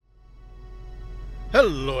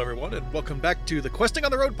Hello, everyone, and welcome back to the Questing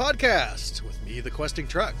on the Road podcast with me, the Questing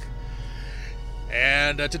Truck.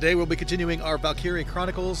 And today we'll be continuing our Valkyria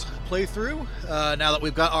Chronicles playthrough. Now that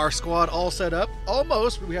we've got our squad all set up,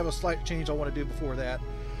 almost, we have a slight change I want to do before that.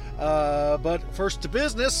 But first to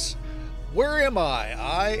business, where am I?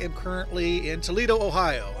 I am currently in Toledo,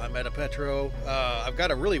 Ohio. I'm at a Petro. I've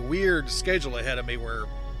got a really weird schedule ahead of me where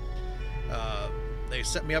they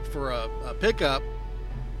set me up for a pickup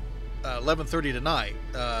 11:30 tonight,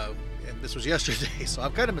 and this was yesterday, so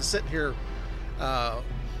I've kind of been sitting here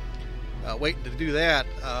waiting to do that,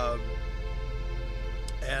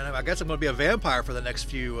 and I guess I'm going to be a vampire for the next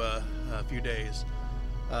few days,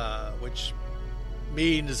 which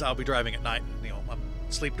means I'll be driving at night, and I'm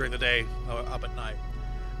sleep during the day, up at night.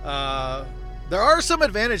 There are some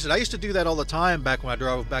advantages. I used to do that all the time back when I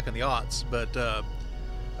drove back in the aughts, but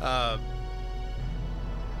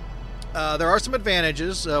there are some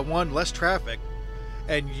advantages. One, less traffic,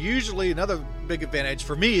 and usually another big advantage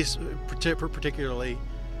for me, particularly,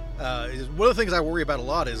 is one of the things I worry about a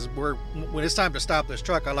lot is when it's time to stop this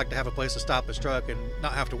truck, I like to have a place to stop this truck and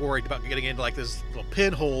not have to worry about getting into like this little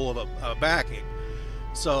pinhole of a backing.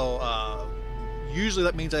 So usually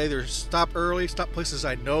that means I either stop early, stop places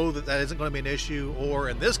I know that isn't going to be an issue, or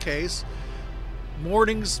in this case,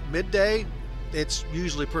 mornings, midday. It's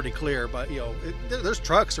usually pretty clear, but there's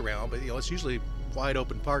trucks around, but it's usually wide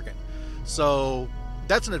open parking. So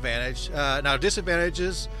that's an advantage. Now,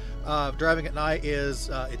 disadvantages of driving at night is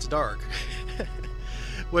it's dark,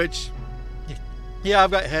 which, yeah,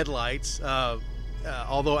 I've got headlights.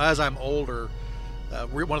 Although as I'm older,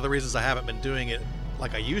 one of the reasons I haven't been doing it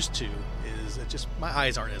like I used to is it just my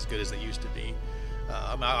eyes aren't as good as they used to be.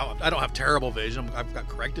 I don't have terrible vision. I've got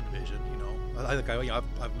corrected vision. I think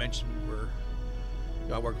I've mentioned where.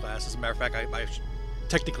 I wear glasses. As a matter of fact, I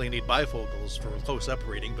technically need bifocals for close-up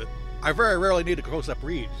reading, but I very rarely need a close-up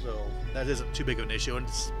read, so that isn't too big of an issue. And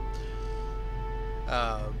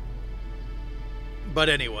but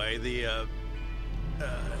anyway,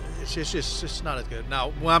 it's just not as good. Now,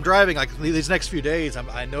 when I'm driving, like these next few days,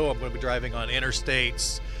 I know I'm going to be driving on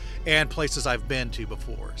interstates and places I've been to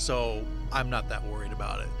before, so I'm not that worried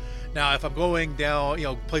about it. Now, if I'm going down,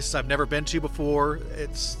 places I've never been to before,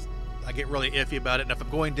 I get really iffy about it. And if I'm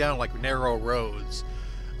going down like narrow roads,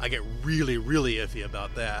 I get really, really iffy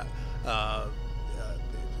about that.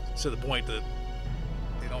 To the point that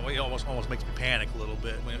it almost makes me panic a little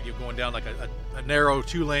bit when you're going down like a narrow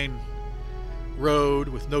 2-lane road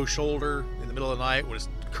with no shoulder in the middle of the night when it's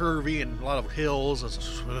curvy and a lot of hills.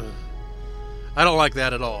 I don't like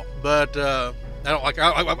that at all. But I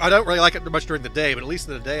don't really like it much during the day. But at least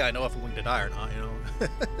in the day, I know if I'm going to die or not.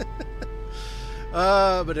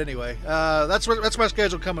 But anyway, that's my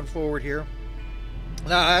schedule coming forward here.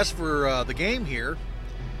 Now, as for the game here,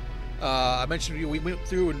 I mentioned we went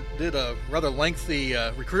through and did a rather lengthy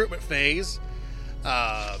recruitment phase,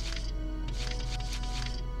 and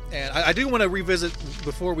I do want to revisit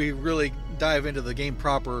before we really dive into the game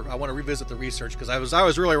proper. I want to revisit the research because I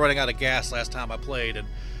was really running out of gas last time I played, and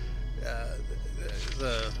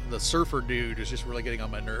the surfer dude is just really getting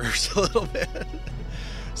on my nerves a little bit.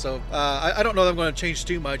 So I don't know that I'm going to change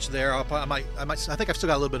too much there. I think I've still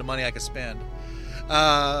got a little bit of money I could spend.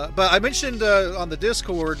 But I mentioned on the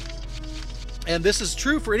Discord, and this is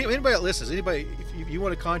true for anybody that listens. Anybody, if you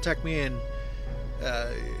want to contact me and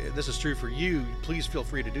this is true for you, please feel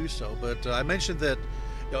free to do so. But I mentioned that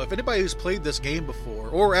if anybody who's played this game before,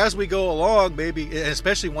 or as we go along, maybe, and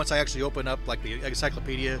especially once I actually open up like the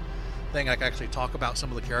encyclopedia thing, I can actually talk about some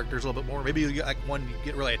of the characters a little bit more. Maybe you like one you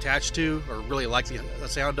get really attached to or really like the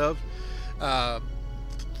sound of.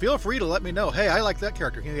 Feel free to let me know. Hey, I like that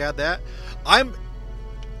character. Can you add that? I'm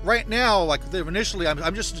right now, like initially,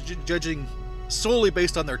 I'm just judging solely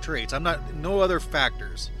based on their traits. I'm not no other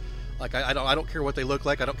factors. Like I don't care what they look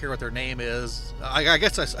like. I don't care what their name is. I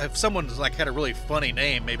guess if someone's like had a really funny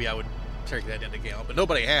name, maybe I would take that into account. But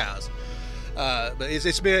nobody has. But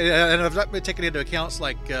it's been, and I've not been taking into accounts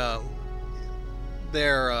like.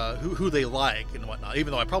 Their who they like and whatnot,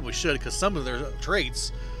 even though I probably should because some of their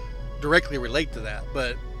traits directly relate to that.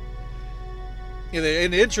 But in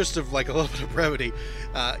the interest of like a little bit of brevity,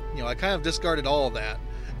 I kind of discarded all of that.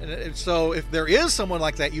 And so if there is someone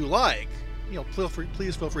like that you like,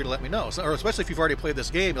 please feel free to let me know. Or especially if you've already played this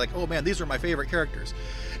game, like, oh man, these are my favorite characters.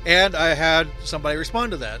 And I had somebody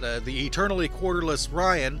respond to that. The eternally quarterless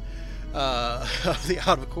Ryan of the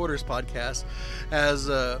Out of Quarters podcast has.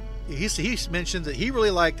 He mentioned that he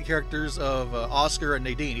really liked the characters of Oscar and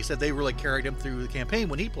Nadine. He said they really carried him through the campaign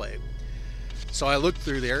when he played. So I looked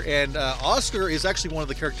through there, and Oscar is actually one of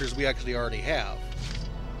the characters we actually already have.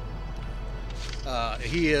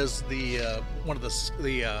 He is the one of the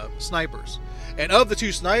snipers, and of the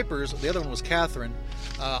two snipers, the other one was Catherine.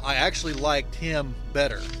 I actually liked him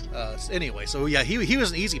better. Anyway, so yeah, he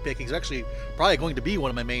was an easy pick. He's actually probably going to be one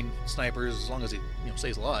of my main snipers as long as he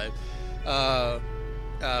stays alive.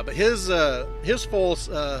 But his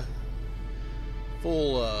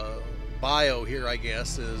full bio here, I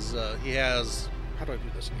guess, is he has. How do I do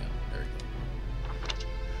this again? There you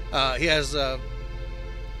go. He has the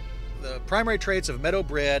primary traits of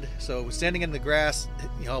meadowbred, so standing in the grass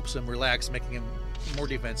helps him relax, making him more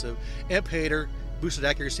defensive. Imp hater, boosted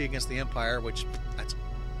accuracy against the Empire, which, that's,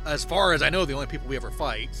 as far as I know, the only people we ever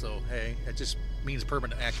fight. So hey, it just means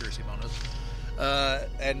permanent accuracy bonus.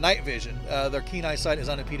 And night vision, their keen eyesight is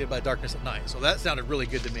unimpeded by darkness at night. So that sounded really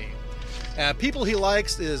good to me. People he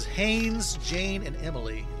likes is Haynes, Jane, and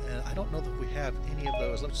Emily. I don't know that we have any of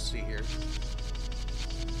those. Let's see here.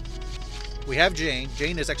 We have Jane.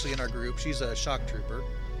 Jane is actually in our group. She's a shock trooper.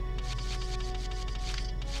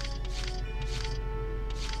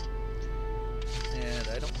 And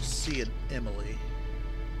I don't see an Emily.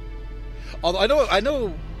 Although I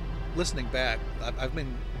know listening back, I've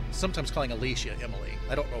been sometimes calling Alicia Emily.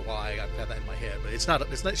 I don't know why I've had that in my head, but it's not.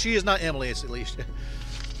 She is not Emily. It's Alicia.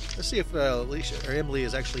 Let's see if Alicia or Emily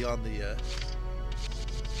is actually on the.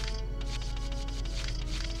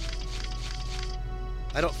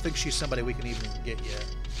 I don't think she's somebody we can even get yet.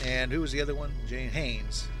 And who was the other one? Jane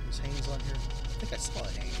Haynes. Is Haynes on here? I think I saw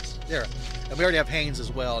Haynes. There. And we already have Haynes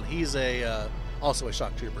as well, and he's also a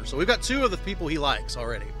shock trooper. So we've got two of the people he likes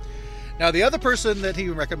already. Now the other person that he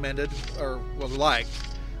recommended or liked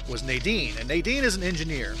was Nadine, and Nadine is an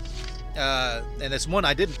engineer, and it's one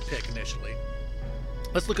I didn't pick initially.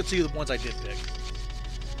 Let's look and see the ones I did pick.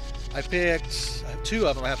 I have two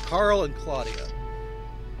of them. I have Carl and Claudia.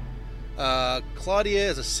 Claudia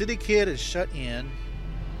is a city kid and shut in.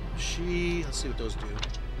 Let's see what those do.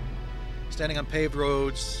 Standing on paved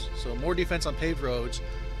roads, so more defense on paved roads.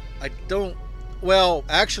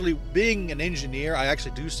 Actually, being an engineer, I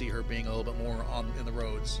actually do see her being a little bit more in the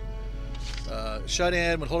roads. Shut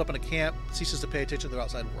in, when holed up in a camp, ceases to pay attention to the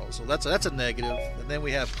outside world. So that's a negative. And then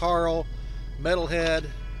we have Carl, metalhead,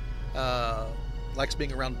 likes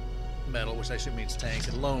being around metal, which actually means tanks,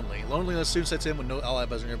 and lonely. Loneliness soon sets in when no ally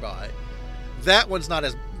buzz nearby. That one's not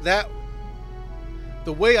as that.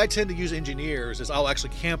 The way I tend to use engineers is I'll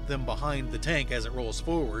actually camp them behind the tank as it rolls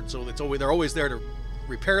forward, so they're always there to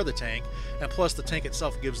repair the tank, and plus the tank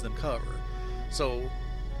itself gives them cover. So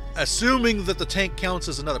assuming that the tank counts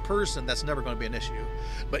as another person, that's never going to be an issue.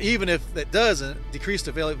 But even if it doesn't, decreased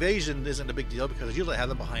evasion isn't a big deal because I usually have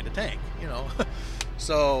them behind a tank,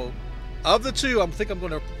 So of the two, I think I'm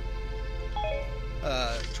going to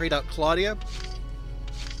trade out Claudia,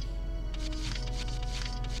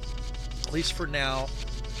 at least for now.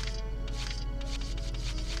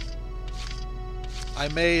 I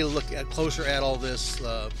may look closer at all this.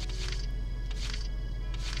 Who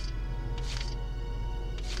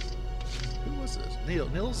was this?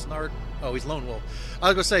 Nils Nard. Oh, he's Lone Wolf.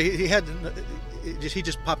 I was gonna say he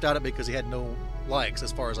just popped out at me because he had no likes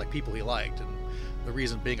as far as like people he liked, and the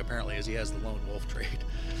reason being apparently is he has the Lone Wolf trait.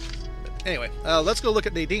 But anyway, let's go look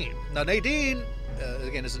at Nadine. Now Nadine,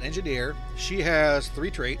 again, is an engineer. She has 3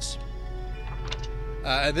 traits,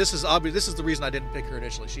 and this is obvious. This is the reason I didn't pick her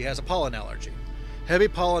initially. She has a pollen allergy. Heavy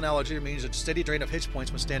pollen allergy means a steady drain of hit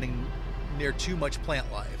points when standing near too much plant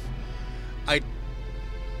life. I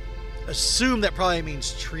assume that probably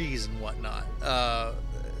means trees and whatnot,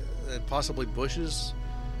 and possibly bushes.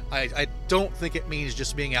 I don't think it means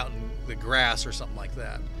just being out in the grass or something like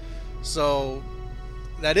that. So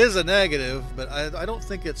that is a negative, but I don't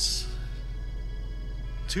think it's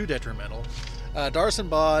too detrimental. Darson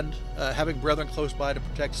Bond, having brethren close by to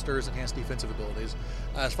protect stirs enhanced defensive abilities.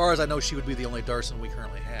 As far as I know, she would be the only Darson we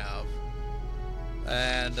currently have.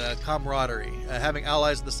 And camaraderie, having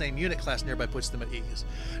allies of the same unit class nearby puts them at ease.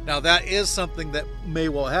 Now that is something that may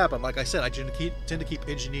well happen. Like I said, I tend to keep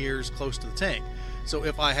engineers close to the tank. So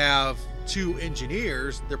if I have 2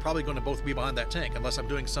 engineers, they're probably going to both be behind that tank unless I'm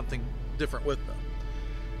doing something different with them.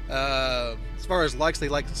 As far as likes, they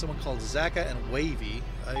like someone called Zaka and Wavy.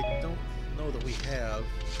 I don't know that we have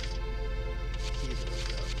either of them.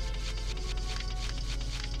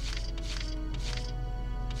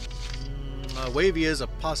 Wavy is a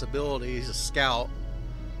possibility. He's a scout.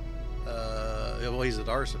 Well, he's a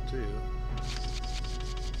Darson too.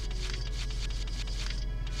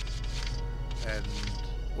 And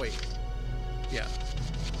wait, yeah.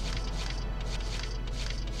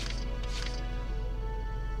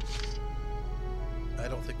 I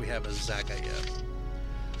don't think we have a Zaka yet.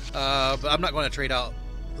 But I'm not going to trade out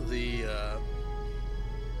the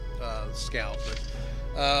scout,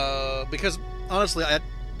 but because honestly,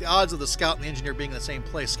 the odds of the scout and the engineer being in the same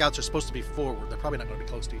place, scouts are supposed to be forward. They're probably not going to be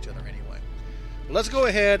close to each other anyway. But let's go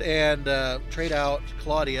ahead and trade out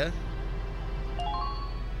Claudia. All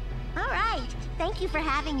right. Thank you for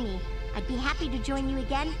having me. I'd be happy to join you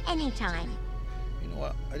again anytime. You know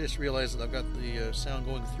what? I just realized that I've got the sound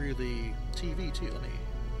going through the TV too. Let me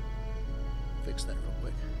fix that real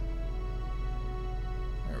quick.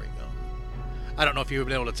 There we go. I don't know if you've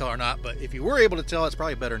been able to tell or not, but if you were able to tell, it's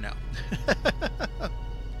probably better now.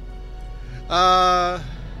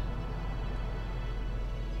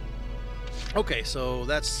 Okay, so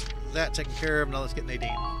that's that taken care of. Now let's get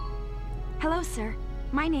Nadine. Hello, sir.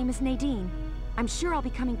 My name is Nadine. I'm sure I'll be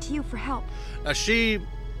coming to you for help. Now it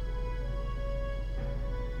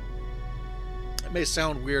may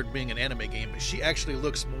sound weird being an anime game, but she actually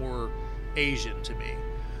looks more Asian to me.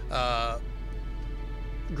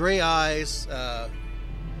 Gray eyes,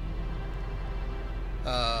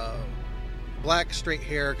 black straight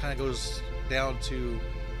hair kind of goes down to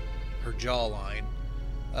her jawline,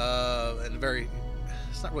 and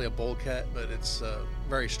it's not really a bowl cut, but it's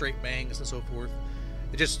very straight bangs and so forth.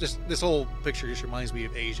 It just this whole picture just reminds me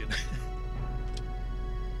of Asian.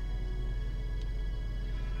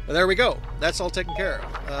 But there we go. That's all taken care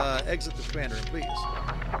of. Exit the commander room, please.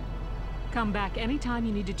 Come back anytime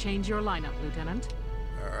you need to change your lineup, Lieutenant.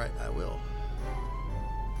 All right, I will.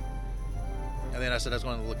 And then I said I was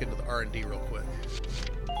going to look into the R&D real quick.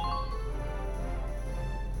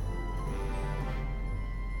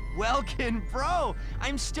 Welkin, bro!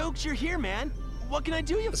 I'm stoked you're here, man. What can I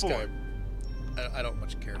do you This for? guy, I don't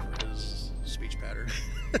much care for his speech pattern.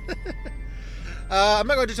 I'm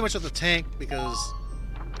not going to do too much with the tank because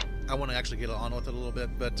I want to actually get on with it a little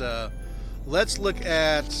bit. But let's look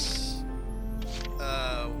at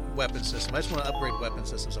weapon system. I just want to upgrade weapon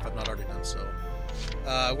systems if I've not already done so.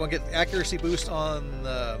 I want to get accuracy boost on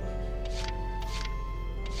the...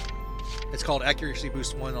 It's called accuracy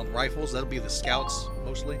boost 1 on rifles. That'll be the scouts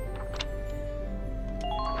mostly.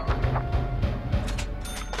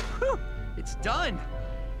 Whew, it's done.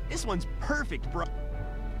 This one's perfect, bro.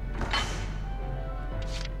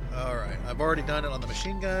 Alright, I've already done it on the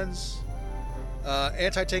machine guns.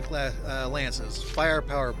 Anti-tank lances.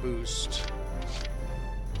 Firepower boost.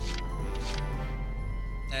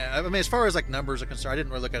 I mean, as far as like numbers are concerned, I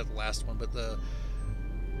didn't really look at it the last one, but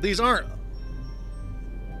these aren't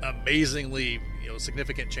amazingly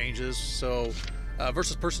significant changes. So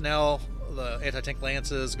versus personnel, the anti-tank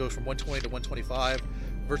lances goes from 120 to 125.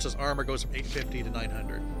 Versus armor goes from 850 to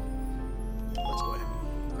 900. Let's go ahead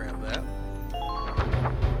and grab that.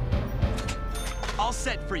 All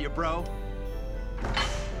set for you, bro.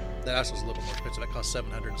 That actually was a little bit more expensive. That cost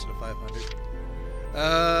 700 instead of 500.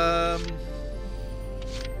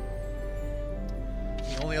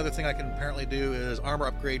 The only other thing I can apparently do is armor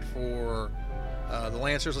upgrade for the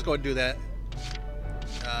Lancers. Let's go ahead and do that.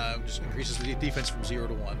 Just increases the defense from 0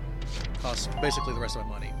 to 1. Costs basically the rest of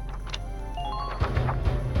my money.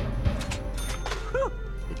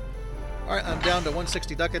 Alright, I'm down to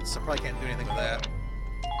 160 ducats. I probably can't do anything with that.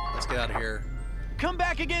 Let's get out of here. Come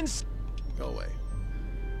back again. Go away.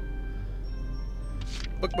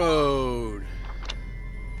 Book mode.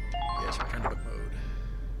 Yes, return to book mode.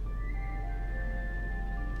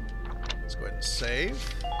 Let's go ahead and save.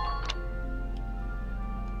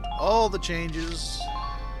 All the changes.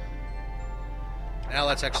 Now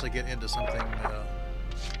let's actually get into something a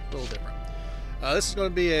little different. This is going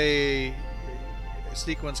to be a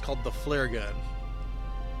sequence called the flare gun.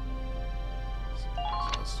 So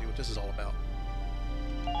let's see what this is all about.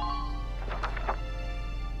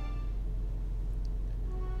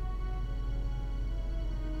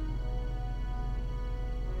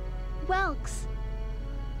 Welks.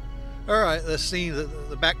 Alright, the scene,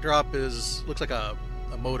 the backdrop looks like a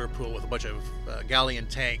motor pool with a bunch of Galleon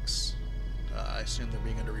tanks. I assume they're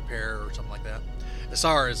being under repair or something like that.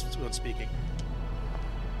 Asar is what's speaking.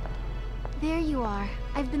 There you are.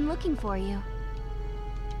 I've been looking for you.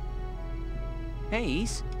 Hey,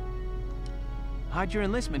 East. How'd your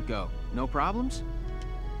enlistment go? No problems?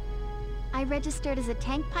 I registered as a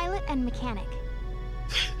tank pilot and mechanic.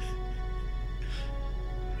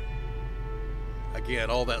 Again,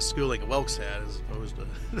 all that schooling Welks had as opposed to...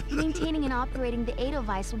 Maintaining and operating the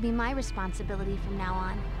Edelweiss will be my responsibility from now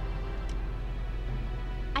on.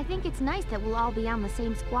 I think it's nice that we'll all be on the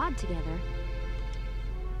same squad together.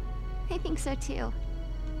 I think so too.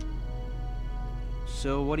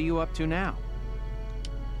 So what are you up to now?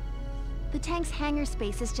 The tank's hangar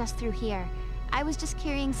space is just through here. I was just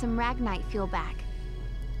carrying some Ragnite fuel back.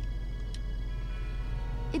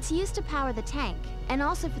 It's used to power the tank, and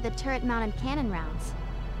also for the turret-mounted cannon rounds.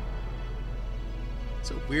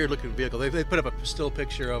 It's a weird looking vehicle. They put up a still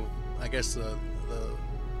picture of, I guess, the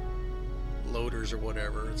loaders or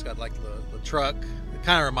whatever. It's got like the truck. It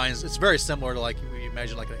kind of reminds. It's very similar to like you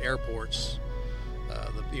imagine like the airports,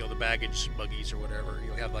 the baggage buggies or whatever.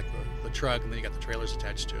 You have like the truck, and then you got the trailers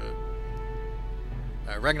attached to it.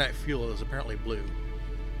 Ragnite fuel is apparently blue.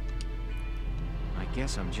 I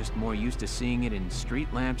guess I'm just more used to seeing it in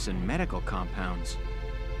street lamps and medical compounds.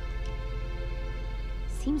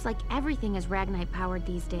 Seems like everything is Ragnite powered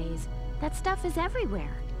these days. That stuff is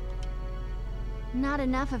everywhere. Not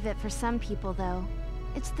enough of it for some people, though.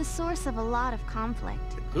 It's the source of a lot of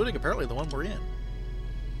conflict. Including apparently the one we're in.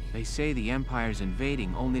 They say the Empire's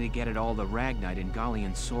invading only to get at all the Ragnite in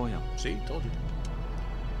Gallian soil. See, told you.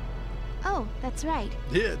 Oh, that's right.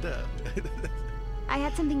 Yeah, duh. I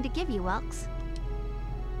had something to give you, Welks.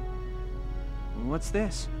 What's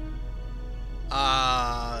this?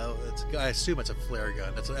 I assume it's a flare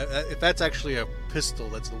gun. If that's actually a pistol,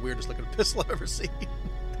 that's the weirdest looking pistol I've ever seen.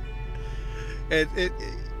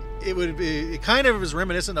 It kind of is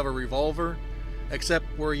reminiscent of a revolver, except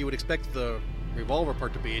where you would expect the revolver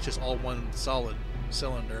part to be. It's just all one solid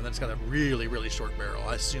cylinder, and then it's got a really, really short barrel.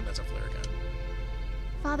 I assume that's a flare gun.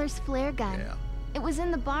 Father's flare gun. Yeah. It was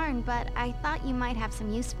in the barn, but I thought you might have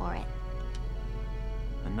some use for it.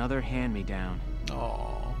 Another hand-me-down.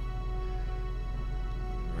 Aww.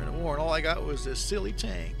 We're in a war, and all I got was this silly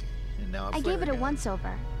tank. And now I gave it a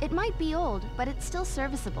once-over. It might be old, but it's still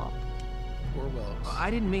serviceable. Poor Wells.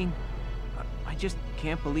 I didn't mean... I just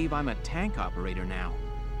can't believe I'm a tank operator now.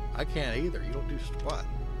 I can't either. You don't do squat.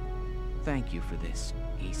 Thank you for this,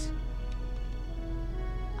 Ace.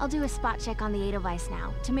 I'll do a spot check on the Edelweiss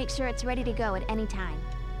now, to make sure it's ready to go at any time.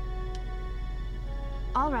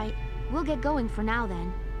 All right, we'll get going for now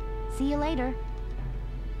then. See you later.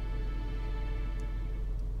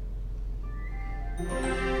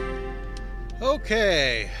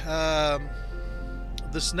 Okay.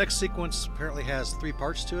 This next sequence apparently has 3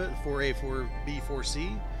 parts to it: 4A, 4B,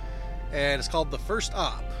 4C, and it's called the First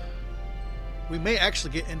Op. We may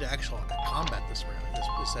actually get into actual combat this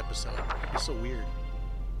episode. It's so weird.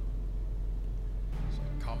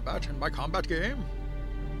 Combat in my combat game.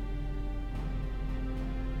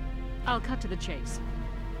 I'll cut to the chase.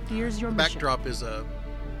 Here's your The mission. backdrop is a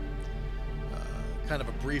kind of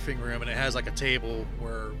a briefing room, and it has like a table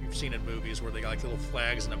where you've seen in movies where they got like little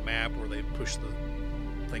flags and a map where they push the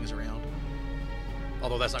things around.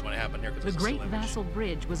 Although that's not going to happen here because The Great Vassal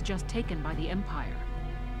Bridge was just taken by the Empire.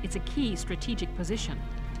 It's a key strategic position.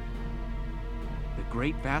 The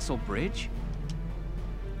Great Vassal Bridge?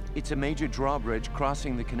 It's a major drawbridge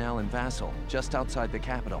crossing the canal in Vassal, just outside the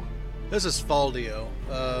capital. This is Faldio.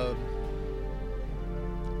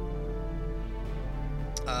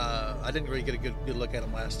 I didn't really get a good look at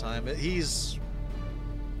him last time. He's...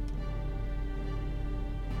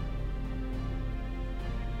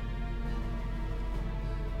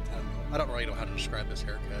 I don't really know how to describe this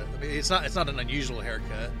haircut. I mean, it's not an unusual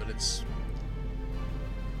haircut, but it's...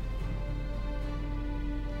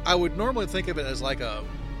 I would normally think of it as like a...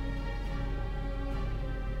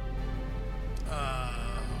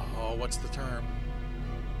 what's the term?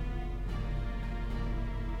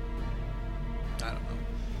 I don't know.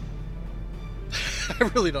 I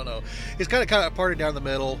really don't know. It's kind of parted down the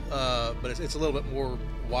middle, but it's a little bit more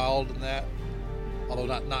wild than that. Although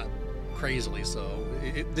not crazily so.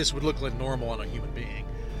 This would look like normal on a human being,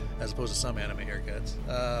 as opposed to some anime haircuts.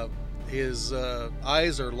 His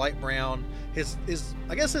eyes are light brown.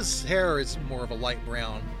 I guess his hair is more of a light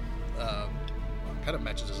brown. Kind of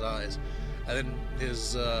matches his eyes. And then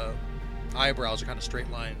his eyebrows are kind of straight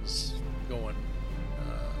lines going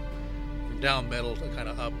from down middle to kind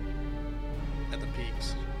of up at the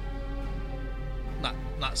peaks.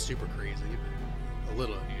 Not super crazy, but a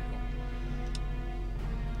little unusual.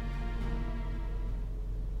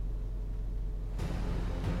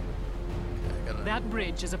 Okay, That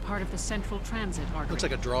bridge is a part of the Central Transit Artery. Looks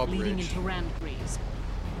like a drawbridge. Leading into Randbreeze.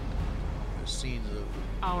 There's scenes of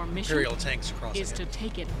Our mission Imperial tanks crossing is it. to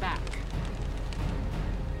take it back.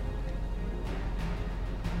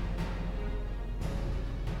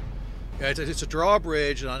 Yeah, it's a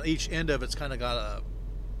drawbridge, and on each end of it's kind of got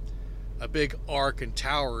a big arc and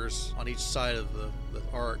towers on each side of the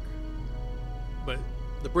arc. But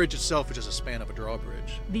the bridge itself is just a span of a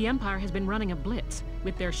drawbridge. The Empire has been running a blitz,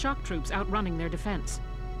 with their shock troops outrunning their defense.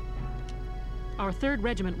 Our 3rd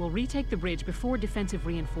Regiment will retake the bridge before defensive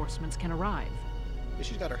reinforcements can arrive. Yeah,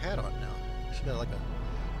 she's got her hat on now. She's got like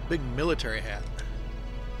a big military hat.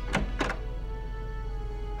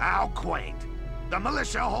 How quaint. The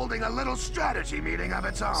militia holding a little strategy meeting of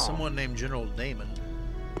its own. Someone named General Damon.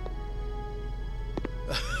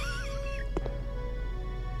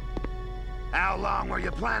 How long were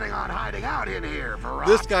you planning on hiding out in here, Varrock?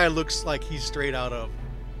 This guy looks like he's straight out of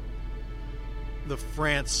the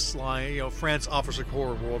France line, France Officer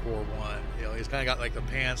Corps of World War One. He's kind of got like the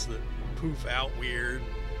pants that poof out weird.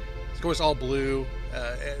 Of course, all blue.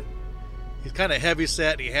 He's kind of heavy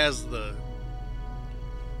set. He has the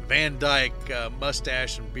Van Dyke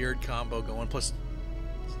mustache and beard combo going, plus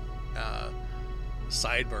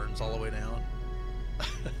sideburns all the way down.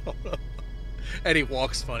 And he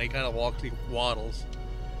walks funny. He waddles.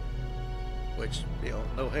 Which,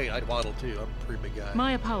 no hate, I'd waddle too. I'm a pretty big guy.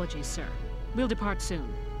 My apologies, sir. We'll depart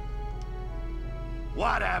soon.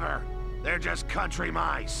 Whatever. They're just country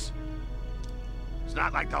mice. It's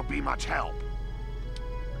not like they'll be much help.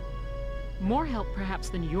 More help, perhaps,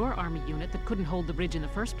 than your army unit that couldn't hold the bridge in the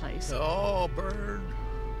first place. Oh, bird.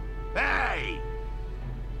 Hey!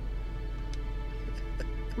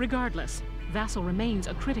 Regardless, Vassal remains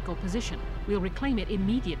a critical position. We'll reclaim it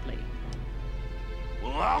immediately.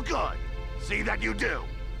 Well, all good. See that you do.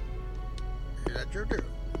 That you do.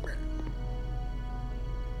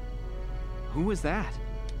 Who was that?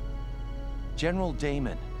 General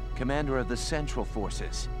Damon, commander of the Central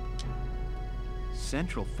Forces.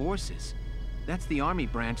 Central Forces? That's the army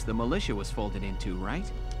branch the militia was folded into,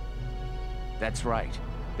 right? That's right.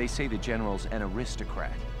 They say the general's an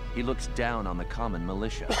aristocrat. He looks down on the common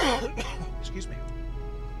militia. Excuse me.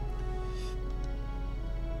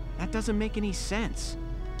 That doesn't make any sense.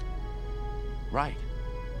 Right.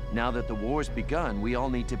 Now that the war's begun, we all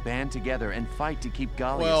need to band together and fight to keep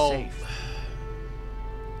Gallia safe.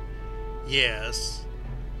 Yes.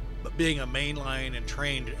 But being a mainline and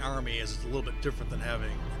trained army is a little bit different than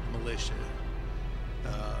having militia.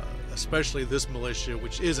 Especially this militia,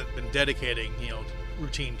 which isn't been dedicating,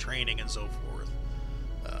 routine training and so forth.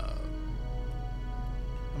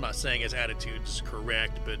 I'm not saying his attitude's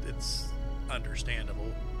correct, but it's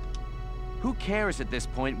understandable. Who cares at this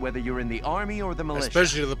point whether you're in the army or the militia?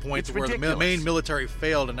 Especially to the point where the ridiculous. main military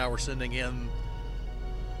failed, and now we're sending in.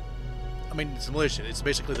 I mean, it's a militia. It's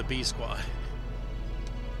basically the B squad.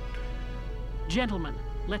 Gentlemen,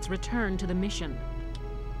 let's return to the mission.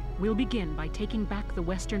 We'll begin by taking back the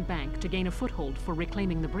western bank to gain a foothold for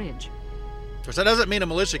reclaiming the bridge. Of course, that doesn't mean a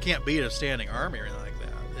militia can't beat a standing army or anything like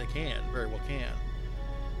that. They can, very well can.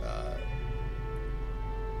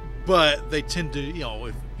 But they tend to,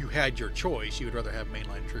 if you had your choice, you would rather have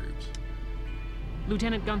mainline troops.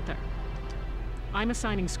 Lieutenant Gunther, I'm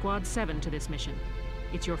assigning Squad 7 to this mission.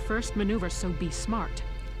 It's your first maneuver, so be smart.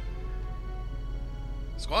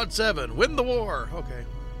 Squad 7, win the war! Okay.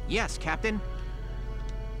 Yes, Captain.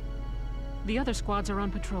 The other squads are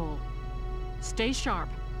on patrol. Stay sharp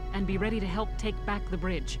and be ready to help take back the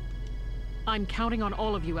bridge. I'm counting on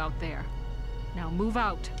all of you out there. Now move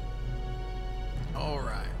out. All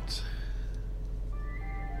right.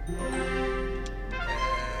 And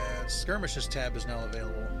skirmishes tab is now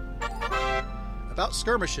available. About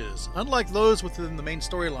skirmishes. Unlike those within the main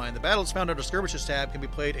storyline, the battles found under skirmishes tab can be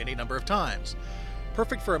played any number of times.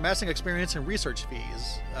 Perfect for amassing experience and research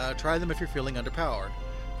fees. Try them if you're feeling underpowered.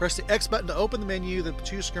 Press the X button to open the menu, then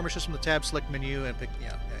choose skirmishes from the tab select menu and pick.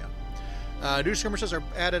 New skirmishes are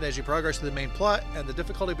added as you progress through the main plot, and the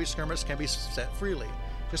difficulty of each skirmish can be set freely.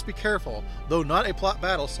 Just be careful. Though not a plot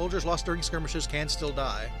battle, soldiers lost during skirmishes can still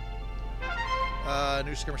die.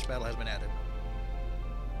 New skirmish battle has been added.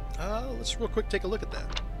 Let's real quick take a look at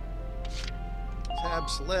that. Tab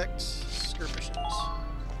select skirmishes.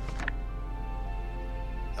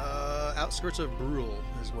 Outskirts of Brule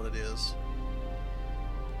is what it is.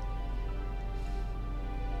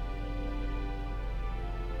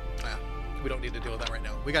 We don't need to deal with that right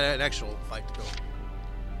now. We got an actual fight to go.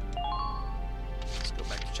 Let's go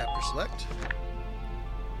back to chapter select.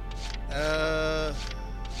 Yeah,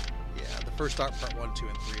 the first part 1, 2,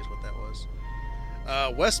 and 3 is what that was.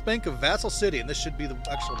 West Bank of Vassal City, and this should be the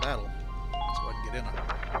actual battle. Let's go ahead and get in on it.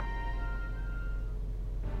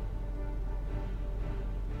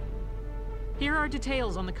 Here are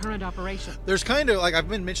details on the current operation. There's kind of, like I've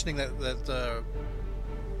been mentioning that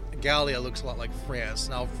Gallia looks a lot like France.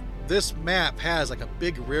 Now, this map has like a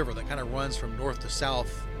big river that kind of runs from north to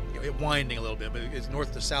south, it winding a little bit, but it's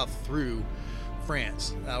north to south through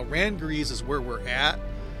France. Now, Rangries is where we're at,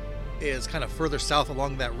 is kind of further south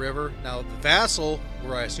along that river. Now, the Vassal,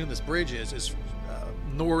 where I assume this bridge is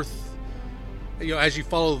north. As you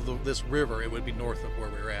follow this river, it would be north of where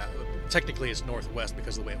we're at. Technically, it's northwest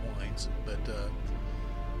because of the way it winds, but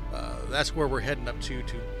that's where we're heading up to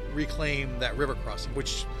reclaim that river crossing.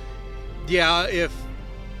 Which, yeah, if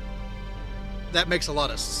that makes a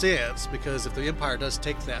lot of sense, because if the Empire does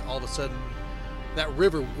take that, all of a sudden that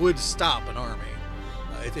river would stop an army.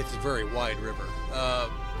 It's a very wide river.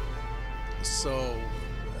 So,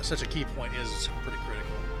 such a key point is pretty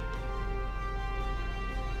critical.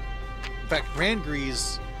 In fact,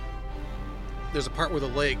 Rangries, there's a part where the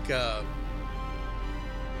lake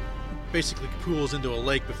basically pools into a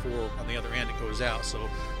lake before on the other end it goes out. So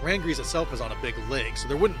Rangries itself is on a big lake, so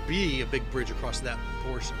there wouldn't be a big bridge across that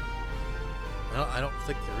portion. I don't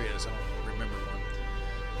think there is. I don't remember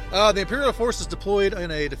one. The Imperial forces deployed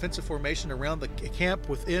in a defensive formation around the camp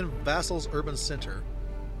within Vassal's urban center.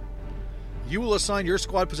 You will assign your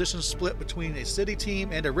squad positions split between a city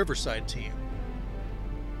team and a riverside team.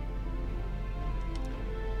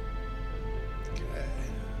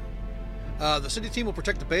 The city team will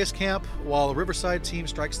protect the base camp while the riverside team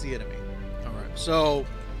strikes the enemy. Alright, so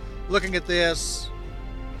looking at this,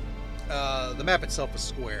 the map itself is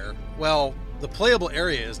square. Well, the playable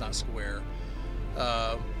area is not square.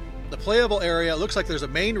 The playable area looks like there's a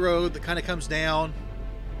main road that kind of comes down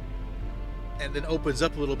and then opens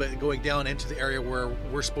up a little bit, going down into the area where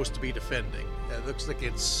we're supposed to be defending. It looks like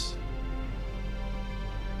it's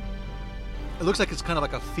kind of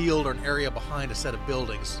like a field or an area behind a set of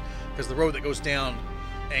buildings, because the road that goes down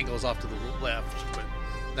angles off to the left, but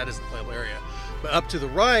that isn't the playable area. But up to the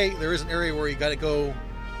right, there is an area where you got to go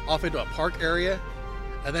off into a park area,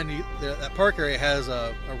 and then that park area has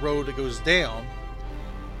a road that goes down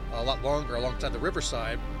a lot longer alongside the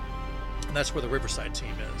riverside, and that's where the riverside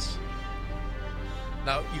team is.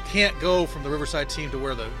 Now, you can't go from the riverside team to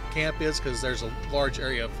where the camp is because there's a large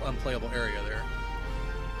area of unplayable area there.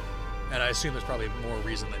 And I assume there's probably more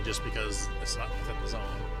reason than just because it's not within the zone.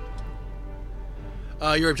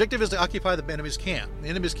 Your objective is to occupy the enemy's camp. The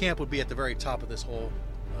enemy's camp would be at the very top of this whole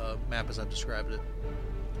map as I've described it.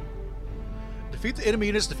 Defeat the enemy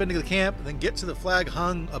units defending the camp, and then get to the flag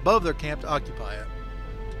hung above their camp to occupy it.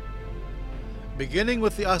 Beginning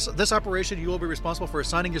with this operation, you will be responsible for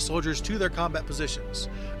assigning your soldiers to their combat positions.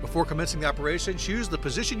 Before commencing the operation, choose the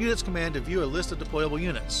Position Units command to view a list of deployable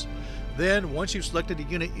units. Then, once you've selected a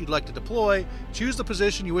unit you'd like to deploy, choose the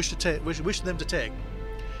position you wish them to take.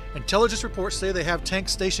 Intelligence reports say they have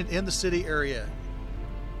tanks stationed in the city area.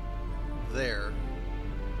 There.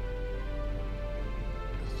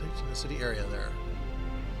 In the city area there.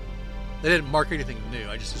 They didn't mark anything new.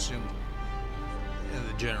 I just assumed in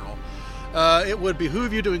the general. It would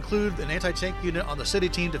behoove you to include an anti-tank unit on the city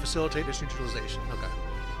team to facilitate its neutralization. Okay.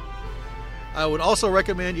 I would also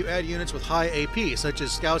recommend you add units with high AP, such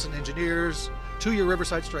as scouts and engineers, to your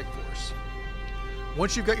Riverside Strike Force.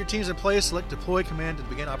 Once you've got your teams in place, select Deploy Command to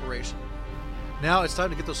begin operation. Now it's time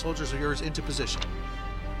to get those soldiers of yours into position.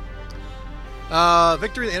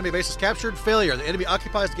 Victory, the enemy base is captured. Failure, the enemy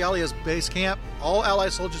occupies Gallia's base camp. All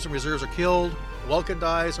allied soldiers and reserves are killed. Welkin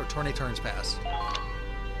dies or 20 turns pass.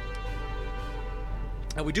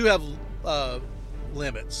 And we do have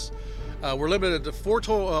limits. We're limited to 4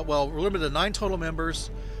 total. We're limited to 9 total members.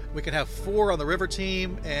 We can have 4 on the river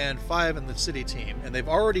team and 5 in the city team. And they've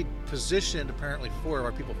already positioned apparently 4 of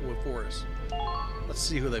our people for us. Let's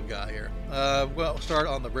see who they've got here. Well, start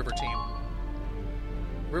on the river team.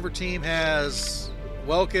 River team has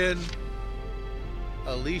Welkin,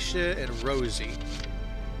 Alicia, and Rosie.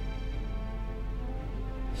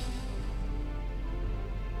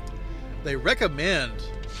 They recommend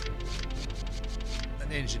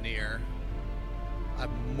an engineer.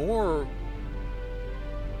 I'm more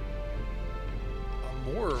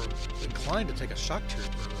inclined to take a shock trooper.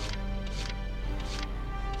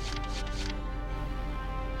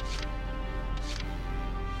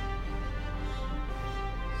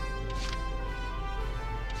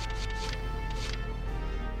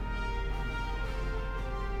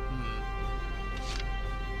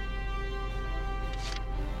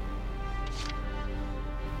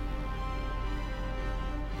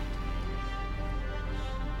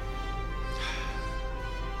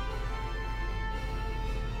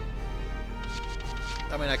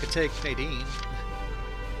 I mean, I could take Nadine.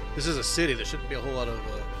 This is a city. There shouldn't be a whole lot of...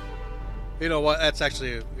 You know what? That's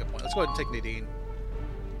actually a good point. Let's go ahead and take Nadine.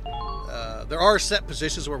 There are set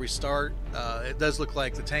positions where we start. It does look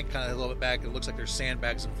like the tank kind of a little bit back. It looks like there's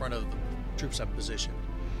sandbags in front of the troops have positioned.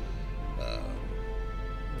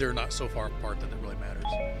 They're not so far apart that it really matters.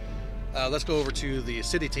 Let's go over to the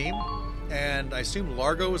city team. And I assume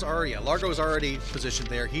Largo is already... Yeah, Largo is already positioned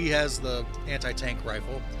there. He has the anti-tank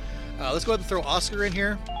rifle. Let's go ahead and throw Oscar in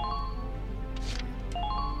here.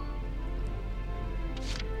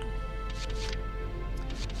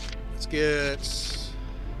 Let's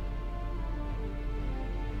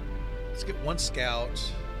get 1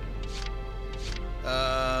 scout.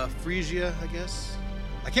 Frisia, I guess.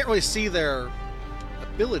 I can't really see their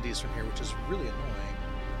abilities from here, which is really annoying.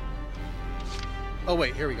 Oh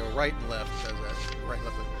wait, here we go. Right and left does that. Right and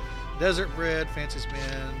left. Desert bread, Fancy's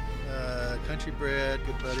Man. Country bread,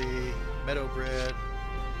 Good Buddy. Meadow bread.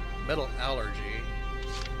 Metal allergy.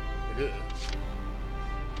 Ugh.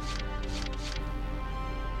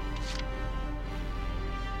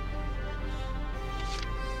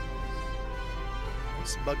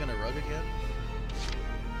 What's Bug in a Rug again?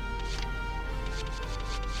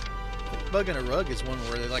 Bug in a Rug is one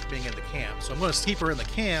where they like being in the camp. So I'm going to keep her in the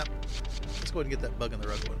camp. Let's go ahead and get that Bug in the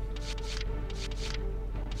Rug one.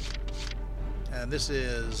 And this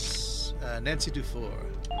is Nancy Dufour.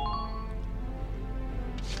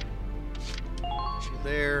 She's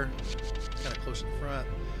there, kind of close to the front.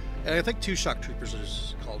 And I think 2 shock troopers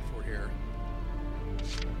is called for here.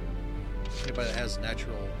 Anybody that has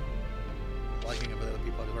natural liking of the other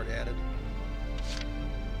people I've already added.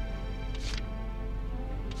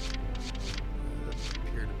 Doesn't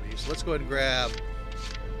appear to me. So let's go ahead and grab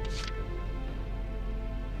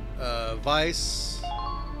Vice.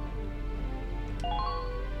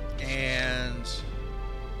 And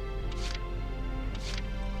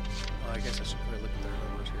I guess I should probably look at their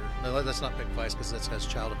numbers here. No, let's not pick Vice because that has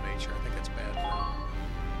Child of Nature. I think that's bad for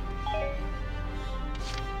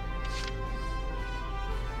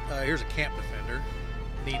him. Here's a Camp Defender,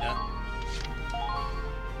 Nina.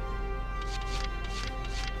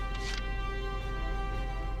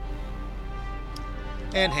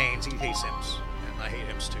 And Haynes. He hates Hims. And I hate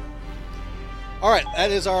Hims too. Alright,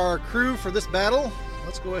 that is our crew for this battle.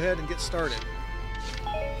 Let's go ahead and get started.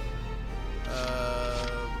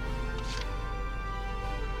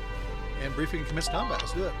 And briefing commence combat.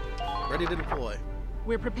 Let's do it. Ready to deploy.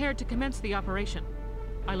 We're prepared to commence the operation.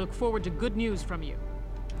 I look forward to good news from you.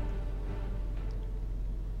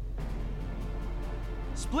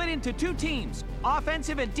 Split into 2 teams,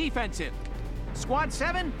 offensive and defensive. Squad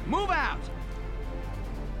 7, move out!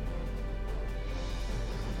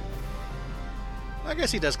 I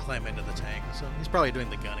guess he does climb into the tank, so he's probably doing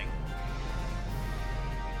the gunning.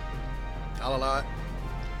 I'll allow it.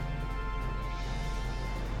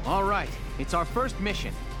 All right, it's our first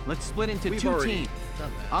mission. Let's split into We've 2 already teams.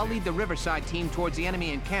 done that. I'll lead the Riverside team towards the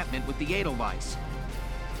enemy encampment with the Edelweiss.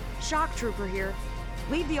 Shock Trooper here.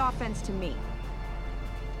 Lead the offense to me.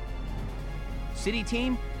 City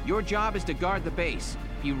team, your job is to guard the base.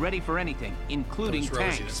 Be ready for anything, including That was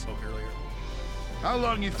Rosie that tanks. spoke earlier. How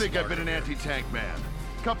long you think I've been an anti-tank man?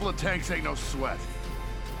 Couple of tanks ain't no sweat.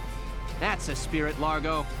 That's a spirit,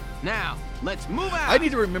 Largo. Now, let's move out! I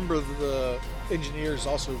need to remember the engineers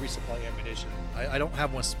also resupply ammunition. I don't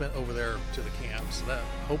have one spent over there to the camp, so that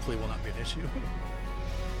hopefully will not be an issue.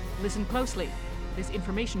 Listen closely. This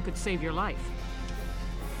information could save your life.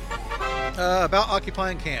 About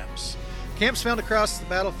occupying camps. Camps found across the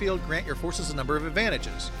battlefield grant your forces a number of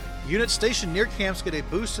advantages. Units stationed near camps get a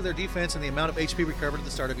boost to their defense and the amount of HP recovered at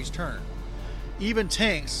the start of each turn. Even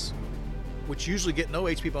tanks, which usually get no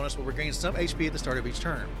HP bonus, will regain some HP at the start of each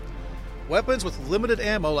turn. Weapons with limited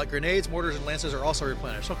ammo, like grenades, mortars, and lances, are also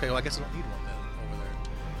replenished. Okay, well, I guess I don't need one then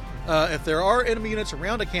over there. If there are enemy units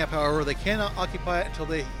around a camp, however, they cannot occupy it until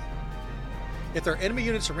they... If there are enemy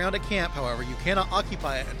units around a camp, however, you cannot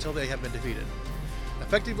occupy it until they have been defeated.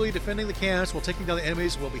 Effectively defending the camps while taking down the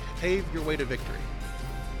enemies will pave your way to victory.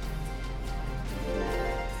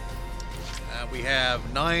 We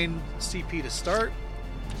have 9 CP to start.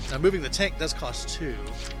 Now, moving the tank does cost 2. It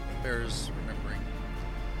bears remembering.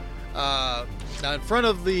 Now, in front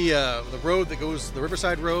of the road that goes, the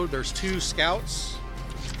Riverside Road, there's 2 scouts,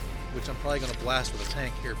 which I'm probably going to blast with a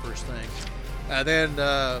tank here first thing. Then,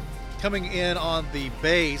 coming in on the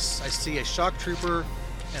base, I see a shock trooper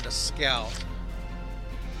and a scout.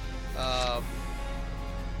 I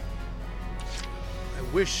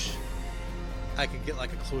wish I could get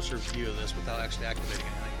like a closer view of this without actually activating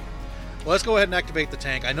anything. Well, let's go ahead and activate the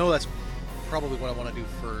tank. I know that's probably what I want to do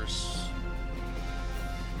first.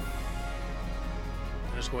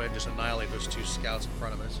 I'll just go ahead and just annihilate those 2 scouts in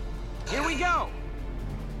front of us. Here we go!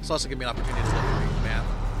 It's also going to be an opportunity to look at the map.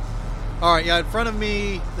 Alright, yeah, in front of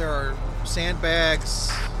me there are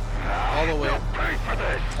sandbags all the way.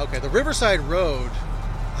 Okay, the Riverside Road.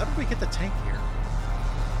 How did we get the tank here?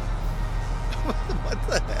 What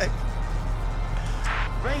the heck?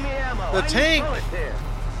 Bring me ammo. The tank.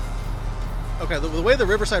 Okay, the way the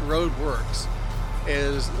Riverside Road works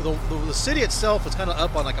is the city itself is kind of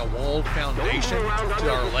up on like a walled foundation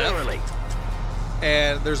to our left,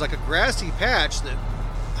 and there's like a grassy patch that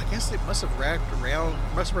I guess it must have wrapped around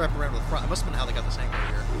to the front. It must have been how they got the tank over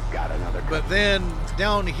here. We've got another. But then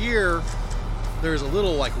down here, there's a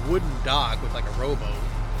little like wooden dock with like a rowboat.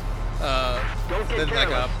 Then like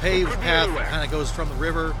a paved path that kind of goes from the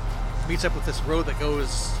river, meets up with this road that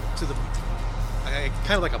goes to the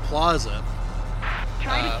kind of like a plaza.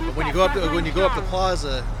 But when you go up the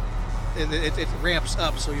plaza, it ramps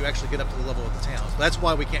up, so you actually get up to the level of the town. So that's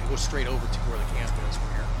why we can't go straight over to where the camp is from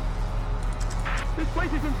here. This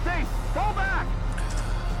place is insane. Fall back.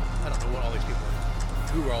 I don't know what all these people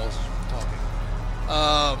who are all talking.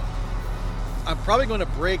 I'm probably going to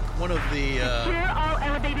break one of the Clear all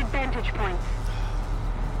elevated vantage points.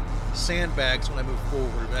 sandbags when I move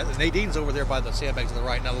forward. Nadine's over there by the sandbags to the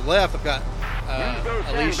right. Now the left, I've got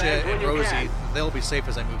Alicia and Rosie. They'll be safe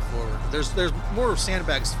as I move forward. There's more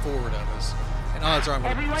sandbags forward of us, and odds are I'm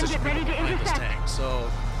going to position people behind this tank. So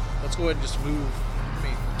let's go ahead and just move. Let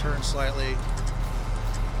me turn slightly, and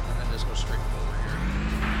then just go straight forward here.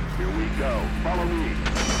 Here we go. Follow me.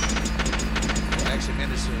 I actually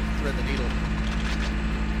managed to thread the needle.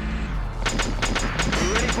 Be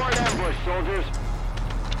ready for an ambush, soldiers.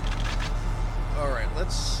 All right,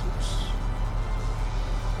 let's. Oops.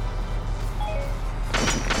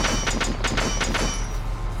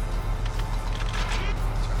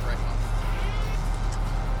 Turn right on.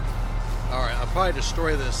 All right, I'll probably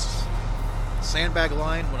destroy this sandbag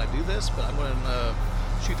line when I do this, but I'm going to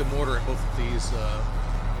shoot the mortar at both of these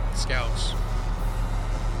scouts.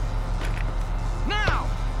 Now!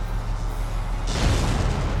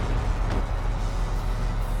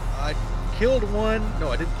 I killed one. No,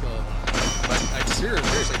 I didn't kill one. But I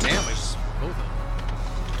seriously damaged both of them.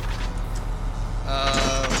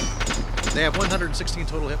 They have 116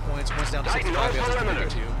 total hit points. One's down to 65. The other's down to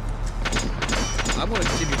 52. I'm going to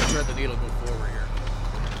continue to thread the needle and go forward here.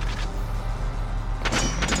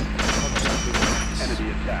 Almost not doing this. Enemy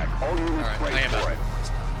attack. All units All right, brace I am for out. it.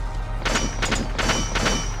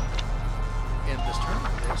 End this turn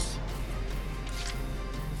with this.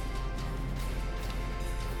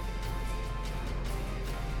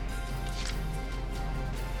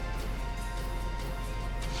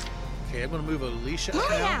 Okay, I'm going to move Alicia Moving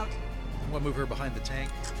now. out. I'm going to move her behind the tank.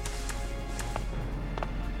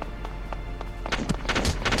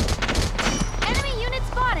 Enemy unit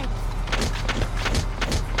spotted.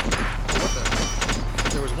 Oh, what the?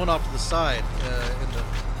 There was one off to the side in the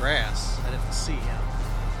grass. I didn't see him.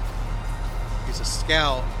 He's a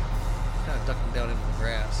scout. Kind of ducked him down into the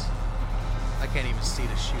grass. I can't even see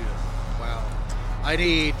to shoot him. Wow. I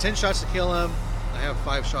need 10 shots to kill him. I have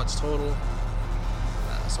 5 shots total.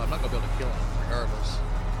 So I'm not going to be able to kill him regardless.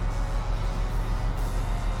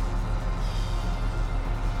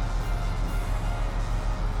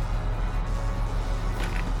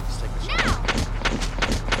 Let's take this shot.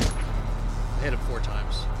 I hit him 4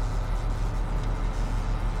 times.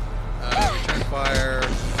 Return fire. She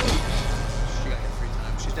got hit 3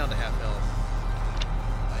 times. She's down to half health.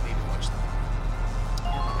 I need to watch that.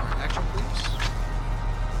 Alright, action please.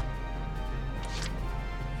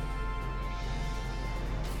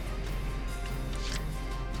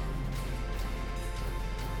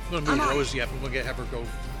 I'm gonna move Rosie up. I'm gonna have her go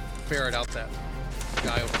ferret out that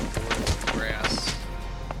guy over the grass.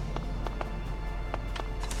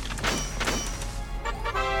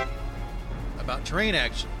 About terrain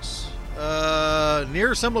actions.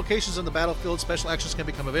 Near some locations in the battlefield, special actions can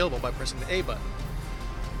become available by pressing the A button.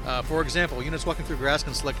 For example, units walking through grass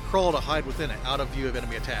can select crawl to hide within it, out of view of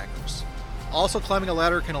enemy attackers. Also, climbing a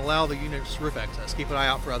ladder can allow the unit's roof access. Keep an eye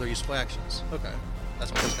out for other useful actions. Okay,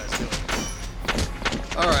 that's what this guy's doing.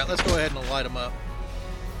 Alright, let's go ahead and light him up.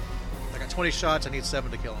 I got 20 shots, I need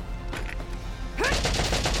 7 to kill him. Got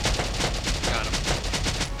him.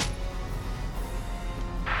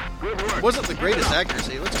 Good work. Wasn't the greatest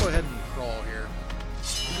accuracy. Let's go ahead and crawl here.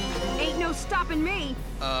 Ain't no stopping me.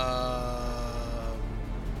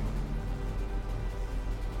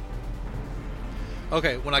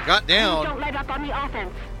 Okay, when I got down, Don't let up on the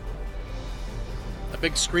offense. a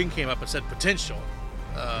big screen came up and said potential.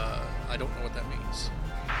 I don't know what that means.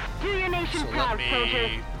 Do your nation So let proud, me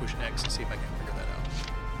soldiers. push X and see if I can figure that out.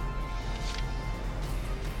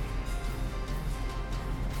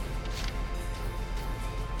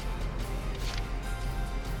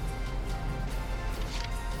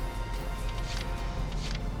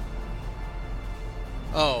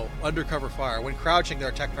 Oh, undercover fire. When crouching, their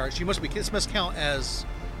attack fire. This must count as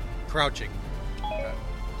crouching. Okay.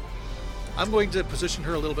 I'm going to position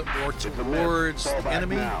her a little bit more towards the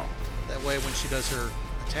enemy. Now. That way, when she does her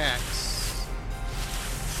attacks,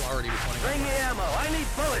 she'll already be pointing Bring at me ammo. I need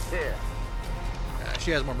bullets here.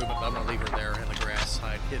 She has more movement, but I'm going to leave her there in the grass,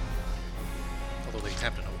 hidden. Although they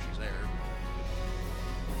have to know she's there.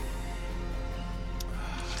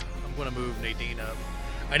 I'm going to move Nadine up.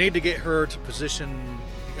 I need to get her to position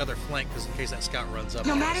the other flank, because in case that scout runs up.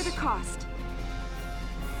 No on matter us. the cost.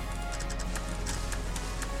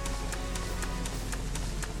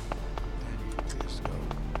 And you please go.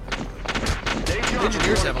 Stay sharp,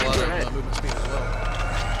 a lot of movement speed as well.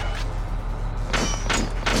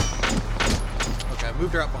 Okay, I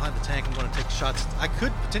moved her out behind the tank. I'm going to take shots. I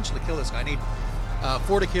could potentially kill this guy. I need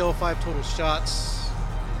 4 to kill, 5 total shots.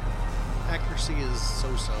 Accuracy is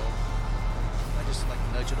so-so. I just like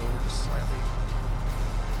nudge it over just slightly.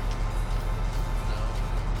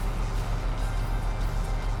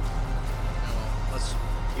 No, let's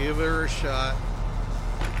give her a shot.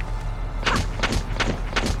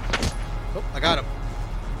 Oh, I got him.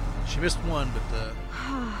 She missed one, but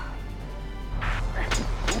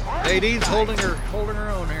Nadine's holding her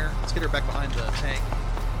own here. Let's get her back behind the tank.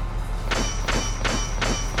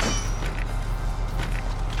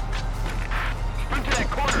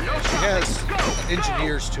 She has an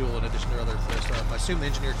engineer's tool in addition to other stuff. I assume the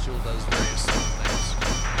engineer's tool does various things.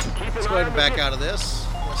 Let's go ahead and back out of this.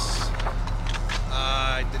 Yes.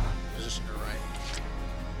 I didn't position her right.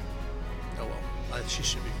 Oh well, she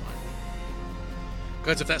should be fine.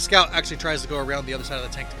 Because if that scout actually tries to go around the other side of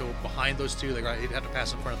the tank to go behind those two, he'd have to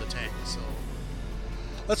pass in front of the tank. So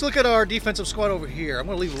let's look at our defensive squad over here. I'm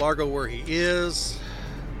going to leave Largo where he is.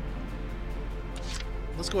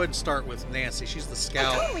 Let's go ahead and start with Nancy. She's the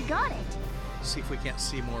scout. I totally got it. See if we can't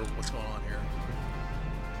see more of what's going on here.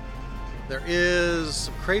 There is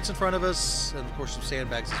some crates in front of us, and of course some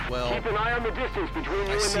sandbags as well. Keep an eye on the distance between you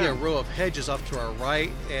I and see a them. row of hedges off to our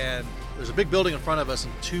right, and there's a big building in front of us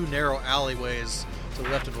and 2 narrow alleyways to the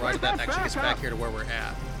left and right of that. Actually gets back here to where we're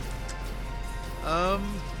at. I'm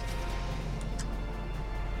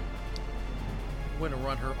going to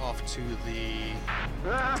run her off to the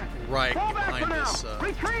right behind this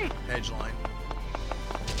hedge line.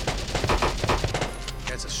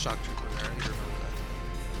 That's a shock trooper there. I need to remember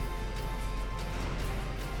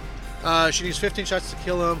that. She needs 15 shots to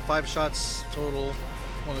kill him, 5 shots total.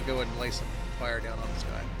 I want to go ahead and lay some fire down on this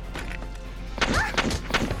guy.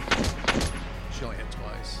 She only hit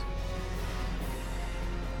twice.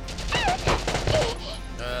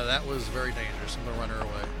 That was very dangerous. I'm going to run her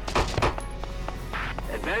away.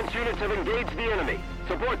 Advanced units have engaged the enemy.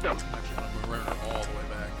 Support them. Actually, I'm going to run her all the way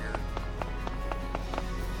back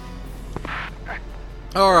here.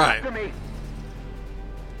 All right. After me.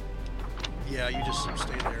 Yeah, you just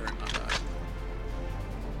stay there and not die.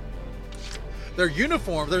 Their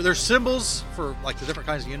uniform, their symbols for like the different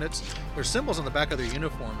kinds of units. There's symbols on the back of their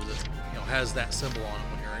uniforms that has that symbol on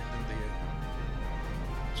them when you're in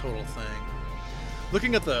the total thing.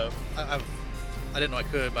 Looking at the, I didn't know I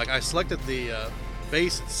could, but I selected the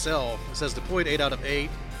base itself. It says deployed 8 out of 8,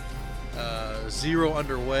 0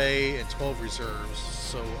 underway, and 12 reserves.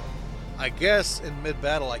 So I guess in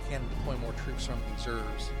mid-battle I can deploy more troops from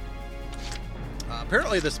reserves.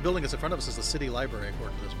 Apparently this building that's in front of us is the city library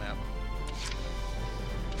according to this map.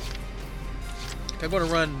 Okay, I'm going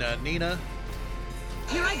to run Nina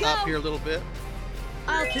Here I go. up here a little bit.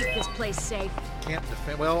 I'll keep this place safe. Can't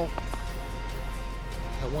defend. Well,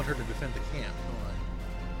 I want her to defend the camp, don't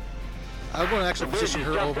I? I'm going to actually position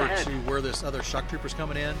her over to where this other shock trooper's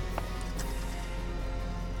coming in.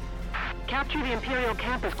 Capture the Imperial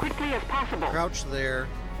camp as quickly as possible. Crouch there.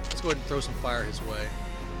 Let's go ahead and throw some fire his way.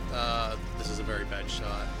 This is a very bad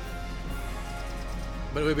shot.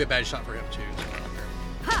 But it would be a bad shot for him too, so I don't care.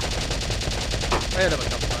 I hit him a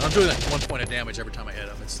couple times. I'm doing like 1 point of damage every time I hit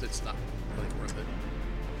him. It's not really worth it.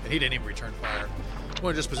 And he didn't even return fire. I'm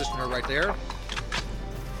going to just position her right there.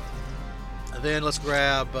 And then let's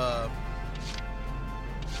grab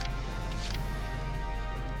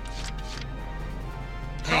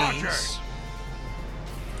Haynes.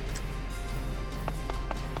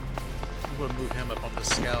 I'm going to move him up on the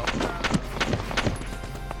scout.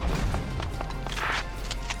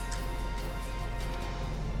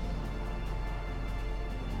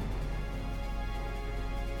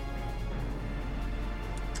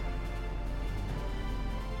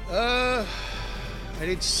 I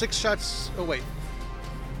need 6 shots. Oh, wait.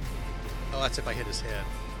 Oh, that's if I hit his head.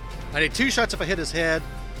 I need 2 shots if I hit his head,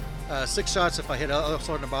 6 shots if I hit other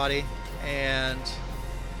sort in the body, and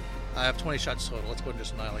I have 20 shots total. Let's go ahead and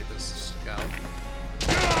just annihilate this scout.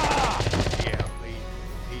 Yeah,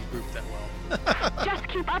 he grouped that well. Just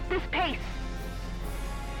keep up this pace.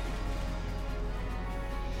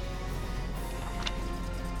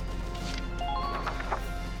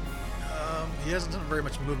 He hasn't done very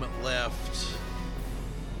much movement left.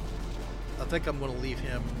 I think I'm going to leave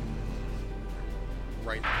him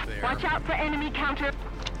right there. Watch out for enemy counter.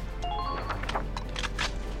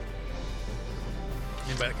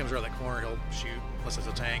 Anybody that comes around that corner, he'll shoot. Unless it's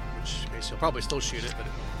a tank, which case he'll probably still shoot it, but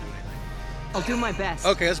it won't do anything. I'll do my best.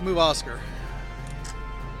 Okay, let's move Oscar.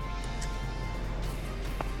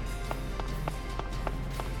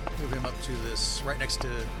 Move him up to this, right next to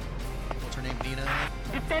What's her name? Nina.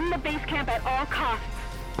 Defend the base camp at all costs.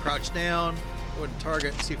 Crouch down. Go ahead and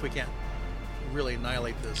target. See if we can't really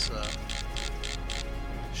annihilate this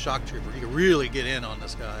shock trooper. You can really get in on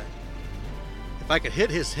this guy. If I could hit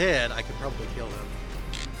his head, I could probably kill him.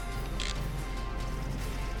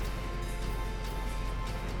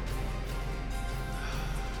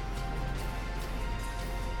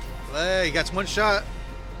 Hey, he got one shot.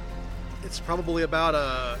 It's probably about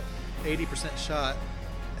a 80% shot,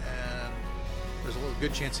 and there's a little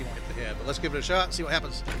good chance he won't hit the head. But let's give it a shot and see what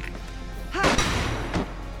happens.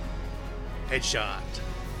 Headshot.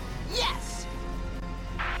 Yes!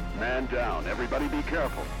 Man down. Everybody be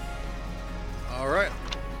careful. All right.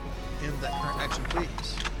 End that current action,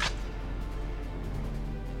 please.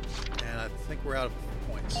 And I think we're out of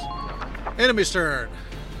points. Enemy's turn.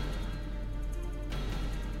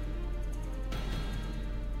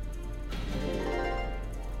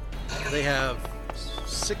 They have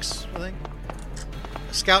 6, I think.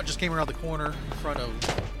 A scout just came around the corner in front of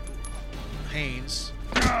Haynes.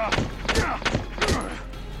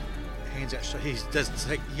 Haynes got shot. He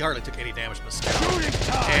hardly took any damage from the scout.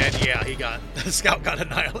 And yeah, the scout got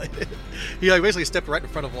annihilated. He basically stepped right in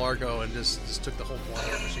front of Largo and just took the whole block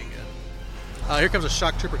of the machine gun. Here comes a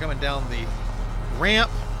shock trooper coming down the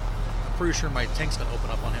ramp. I'm pretty sure my tank's gonna open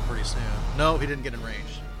up on him pretty soon. No, he didn't get in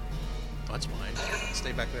range. Oh, that's fine.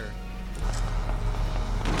 Stay back there.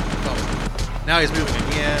 Oh, now he's moving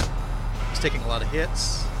again. He's taking a lot of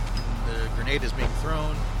hits. The grenade is being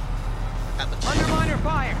thrown at the tank. Underminer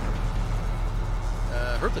fire!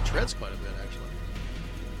 Hurt the treads quite a bit, actually.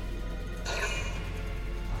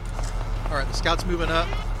 Alright, the scout's moving up.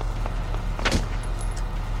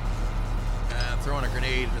 And throwing a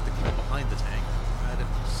grenade at the behind the tank.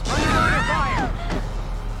 Underminer fire!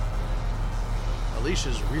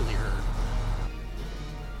 Alicia's really hurt.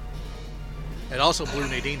 It also blew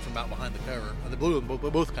Nadine from out behind the cover. They blew them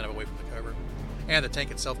both kind of away from the cover. And the tank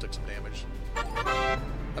itself took some damage.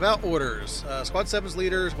 About orders. Squad 7's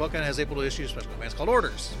leaders, Welkin has able to issue special commands called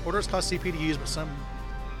orders. Orders cost CP to use, but some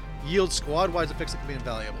yield squad-wide effects that can be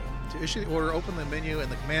invaluable. To issue the order, open the menu in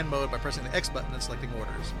the command mode by pressing the X button and selecting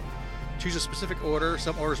orders. Choose a specific order.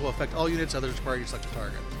 Some orders will affect all units, others require you to select a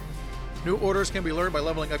target. New orders can be learned by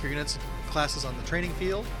leveling up your units and classes on the training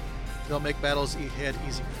field. They'll make battles ahead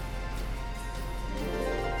easier.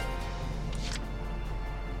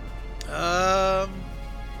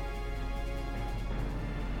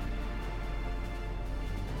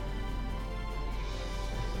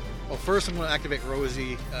 Well, first I'm going to activate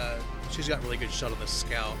Rosie. She's got really good shot on the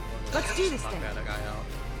scout. Let's do this knock thing. that guy out.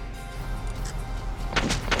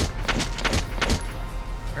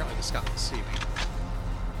 Apparently the scout can see me.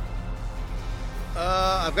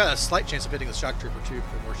 I've got a slight chance of hitting the shock trooper too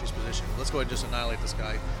from where she's positioned. Let's go ahead and just annihilate this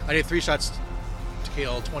guy. I need 3 shots to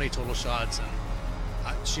kill, 20 total shots, and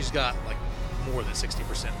she's got like more than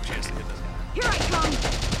 60% chance to hit this guy. Here I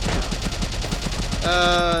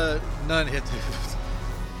come! None hit.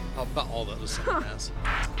 About all those has.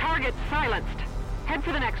 Target silenced. Head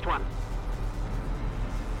for the next one.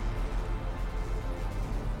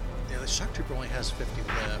 Yeah, the shock trooper only has 50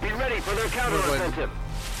 left. Be ready for their I'm gonna go ahead counteroffensive. and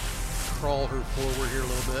crawl her forward here a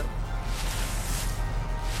little bit.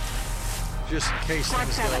 Just in case Squad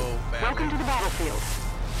things 7, go badly. welcome to the battlefield.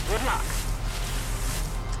 Good luck.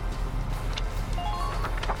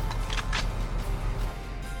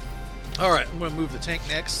 Alright, I'm going to move the tank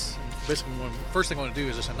next. Basically, first thing I want to do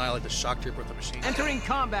is just annihilate the shock trooper with the machine. Entering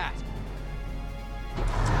combat!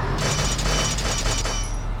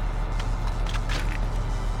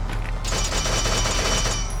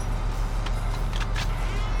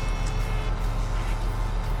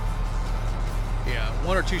 Yeah,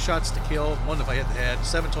 1 or 2 shots to kill, 1 if I hit the head,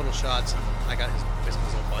 7 total shots, and I got basically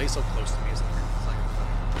his own ball. He's so close to me, it's not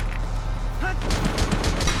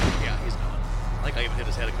yeah, he's gone. I think I even hit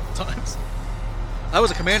his head a couple times. I was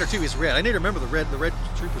a commander too, he's red. I need to remember the red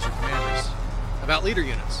troopers are commanders. About leader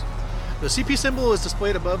units. The CP symbol is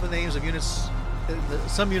displayed above the names of units,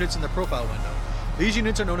 some units in the profile window. These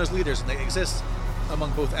units are known as leaders, and they exist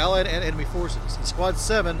among both allied and enemy forces. In Squad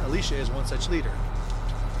 7, Alicia is one such leader.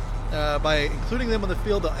 By including them on the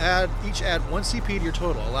field, they'll each add 1 CP to your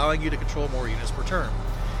total, allowing you to control more units per turn.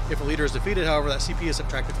 If a leader is defeated, however, that CP is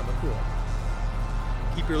subtracted from the pool.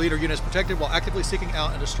 Keep your leader units protected while actively seeking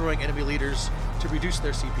out and destroying enemy leaders to reduce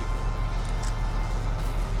their CP pool.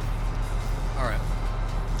 Alright,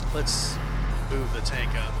 let's move the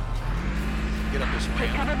tank up. Get up this way. Take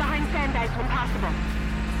cover behind sandbags when possible.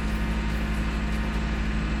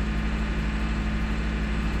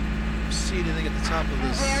 See anything at the top of Be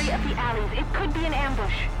this? wary of the alleys. It could be an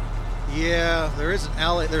ambush. Yeah, there is an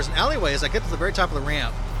alley. There's an alleyway as I get to the very top of the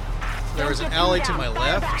ramp. there is an alley to my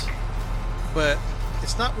left, but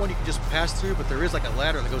it's not one you can just pass through, but there is like a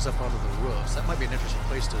ladder that goes up onto the roof. So that might be an interesting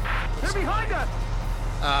place to... They're behind us!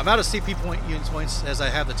 I'm out of CP points as I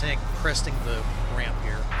have the tank cresting the ramp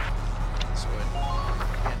here. So it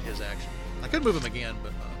end his action. I could move him again,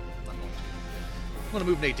 but I'm not going to. I'm going to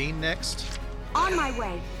move Nadine next. On my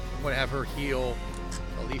way. I'm going to have her heal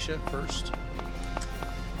Alicia first.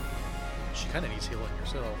 She kind of needs healing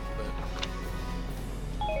herself, but...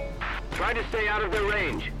 Try to stay out of their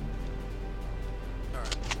range.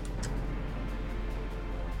 Alright.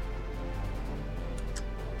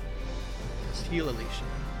 Let's heal Alicia.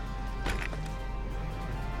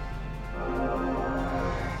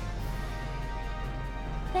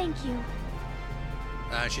 Thank you.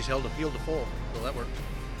 She's healed to full, so that worked.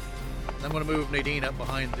 I'm going to move Nadine up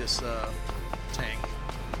behind this tank.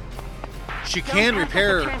 She can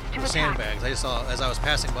repair the sandbags. I just saw, as I was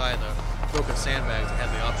passing by the broken sandbags, I had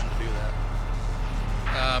the option to do that.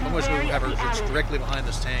 I'm going to have her just directly behind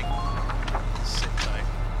this tank. Sit tight.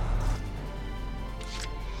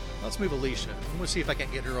 Let's move Alicia. I'm going to see if I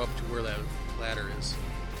can get her up to where that ladder is.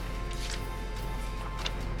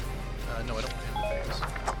 No, I don't want to end the phase.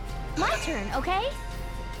 My turn, okay?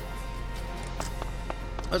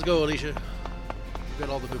 Let's go, Alicia. You've got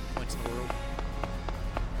all the good points in the world.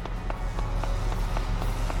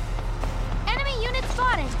 Enemy unit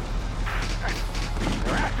spotted.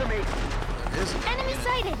 They're after me. There is an Enemy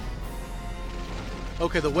sighted.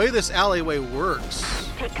 Okay, the way this alleyway works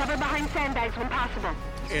Take cover behind sandbags when possible.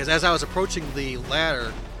 is as I was approaching the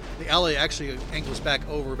ladder, the alley actually angles back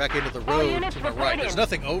into the road to my right. There's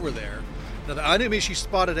nothing over there. Now, the enemy she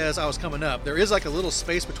spotted as I was coming up, there is like a little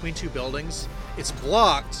space between two buildings. It's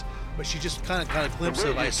blocked, but she just kind of glimpsed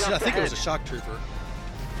it. I think it was a shock trooper.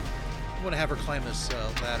 I'm going to have her climb this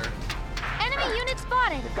ladder. Enemy unit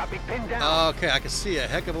spotted. They've got me pinned down. Okay, I can see a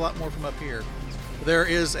heck of a lot more from up here. There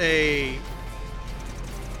is a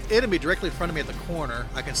enemy directly in front of me at the corner.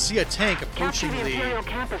 I can see a tank Capture approaching the the Imperial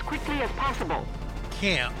camp as quickly as possible.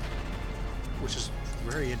 camp, which is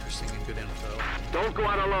very interesting and good info. Don't go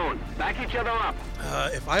out alone. Back each other up.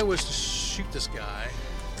 If I was to shoot this guy,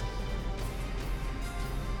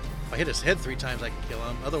 if I hit his head 3 times, I can kill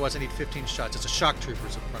him. Otherwise, I need 15 shots. It's a shock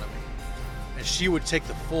troopers in front of me, and she would take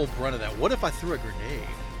the full brunt of that. What if I threw a grenade?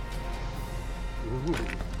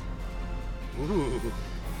 Ooh.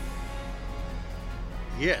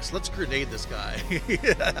 Yes, let's grenade this guy.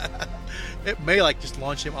 It may like just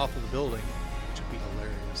launch him off of the building, which would be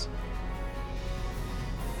hilarious.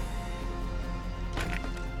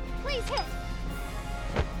 Please hit.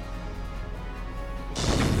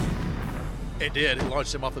 It did. It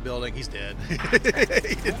launched him off the building. He's dead. He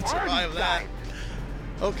didn't survive that.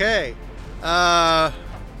 Okay. Target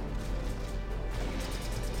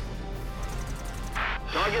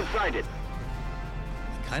sighted.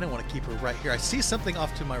 I kind of want to keep her right here. I see something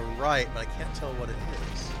off to my right, but I can't tell what it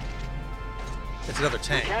is. It's another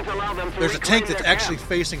tank. Can't allow them to There's a tank reclaim that's their actually camp.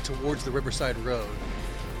 facing towards the Riverside Road.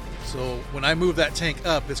 So when I move that tank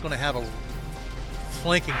up, it's going to have a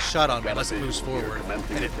flanking shot on me unless it moves forward,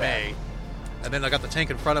 and it may. And then I got the tank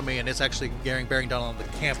in front of me, and it's actually bearing down on the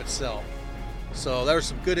camp itself. So there's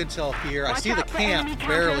some good intel here. I Watch see the out for enemy camp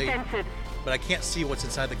barely, counteroffensive. but I can't see what's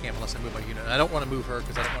inside the camp unless I move my unit. And I don't want to move her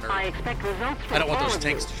because I don't want her. I expect results from I don't want all those of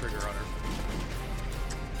tanks you. to trigger on her.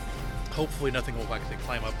 Hopefully nothing will actually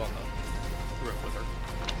climb up on the roof with her.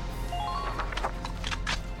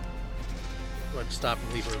 Go ahead and stop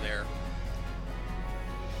and leave her there.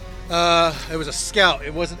 It was a scout.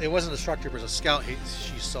 It wasn't a shock trooper. It was a scout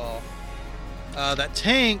she saw. That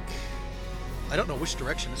tank, I don't know which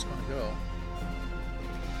direction it's going to go.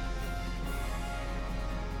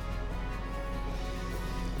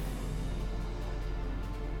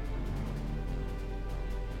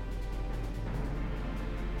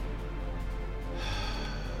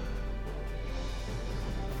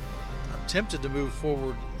 I'm tempted to move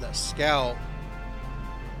forward that scout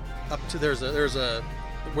up to there's a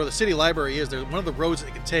where the city library is. There's one of the roads that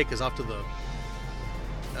it can take is off to the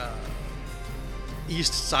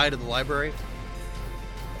east side of the library,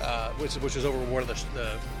 which is over where the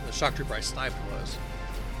shock trooper I sniped was.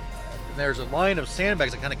 And there's a line of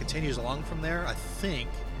sandbags that kind of continues along from there, I think,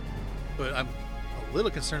 but I'm a little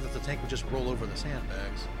concerned that the tank would just roll over the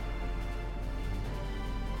sandbags.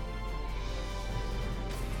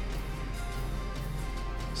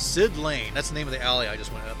 Sid Lane, that's the name of the alley I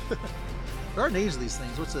just went up. There are names of these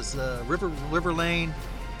things. What's this? River Lane.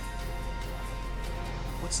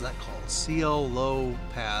 What's that called? CL Low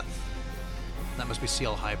Path. That must be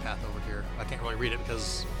CL High Path over here. I can't really read it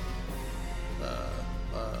because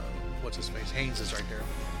what's his face? Haynes is right there.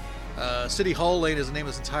 City Hall Lane is the name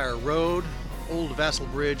of this entire road. Old Vassal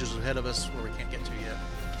Bridge is ahead of us where we can't get to yet.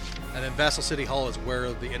 And then Vassal City Hall is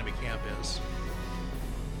where the enemy camp is.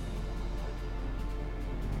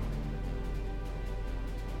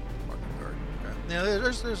 Market Garden. Okay. Yeah,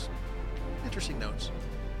 there's interesting notes.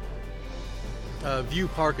 View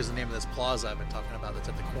Park is the name of this plaza I've been talking about that's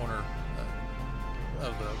at the corner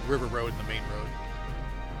of the River Road and the main road.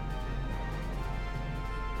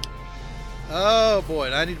 Oh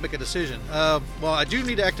boy, I need to make a decision. Well, I do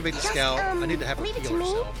need to activate the scout. I need to have her heal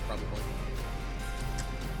herself, probably.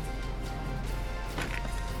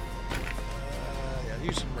 Yeah,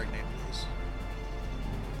 use some Regnate, please.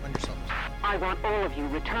 On yourself. I want all of you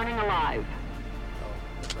returning alive. Oh,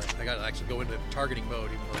 that's right. I gotta actually go into targeting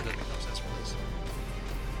mode, even though it doesn't make no sense for this.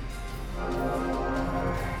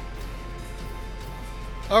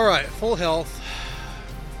 Alright, full health.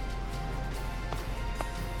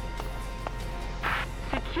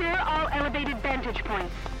 Secure all elevated vantage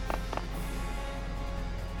points.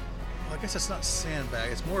 Well, I guess it's not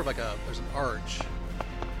sandbag. It's more of like there's an arch.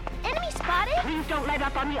 Enemy spotted? Please don't let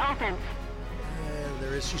up on the offense.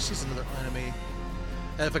 There is. She sees another enemy.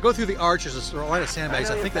 And if I go through the arch, there's a line of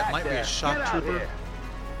sandbags. I think that might be a shock trooper.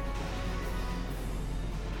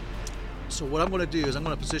 So what I'm going to do is I'm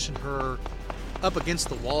going to position her up against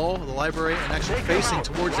the wall of the library and actually facing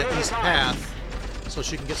towards that east path so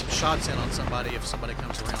she can get some shots in on somebody if somebody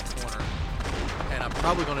comes around the corner. And I'm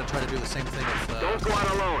probably going to try to do the same thing with... Don't go out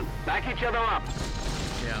alone. Back each other up.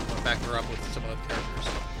 Yeah, I'm going to back her up with some other characters.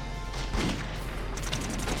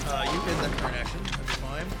 You end that turn action. That's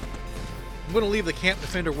fine. I'm going to leave the camp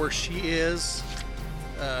defender where she is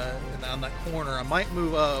on that corner. I might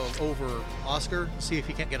move over Oscar, see if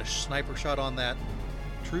he can't get a sniper shot on that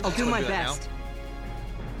troop. I'll do my best.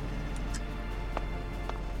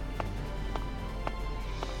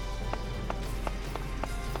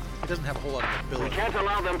 He doesn't have a whole lot of We ability. can't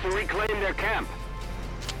allow them to reclaim their camp.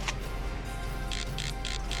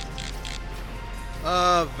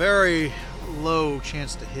 Very low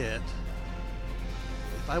chance to hit.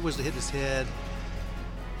 If I was to hit his head,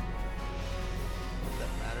 would that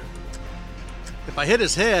matter? If I hit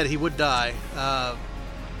his head, he would die.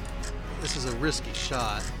 This is a risky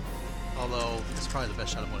shot, although it's probably the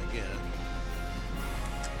best shot I'm going to get.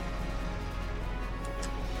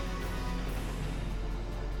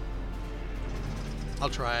 I'll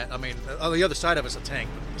try it. I mean, on the other side of it's a tank,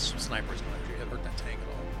 but this sniper is going to hurt that tank at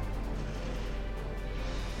all.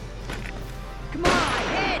 Come on,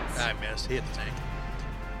 hit! I missed. He hit the tank.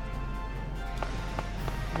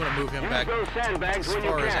 I'm going to move him Use back those sandbags as when you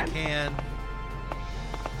far as I can. can.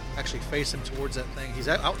 Actually face him towards that thing. He's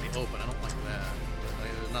out in the open. I don't like that.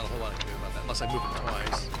 There's not a whole lot I can do about that unless I move him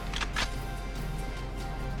twice.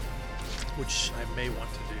 Which I may want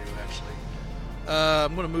to do, actually.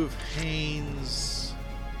 I'm going to move Haynes.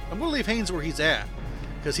 I'm going to leave Haynes where he's at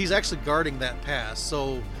because he's actually guarding that pass.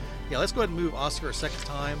 So, yeah, let's go ahead and move Oscar a second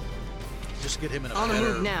time. Just to get him in a On the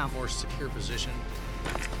better, move now. more secure position.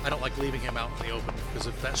 I don't like leaving him out in the open because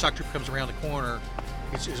if that shock troop comes around the corner,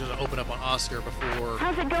 he's just going to open up on Oscar before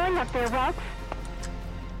How's it going up there, Rox?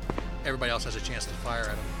 everybody else has a chance to fire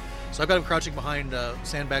at him. So I've got him crouching behind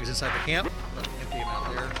sandbags inside the camp. Empty him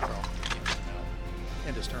out there. Well,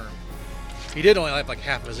 end his turn. He did only have like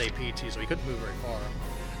half of his AP too, so he couldn't move very far.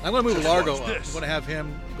 I'm going to move Largo up. I'm going to have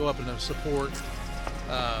him go up and support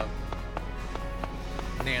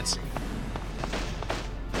Nancy.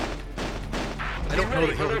 I don't know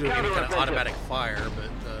that he'll do any kind of automatic fire, but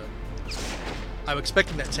I'm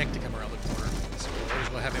expecting that tank to come around the corner. So we're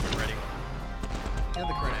just going to have him ready. And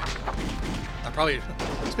the current action. I probably,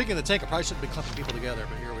 speaking of the tank, I probably shouldn't be clumping people together,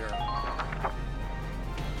 but here we are.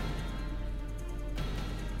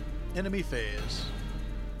 Enemy phase.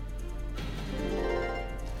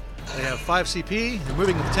 They have 5 CP. They're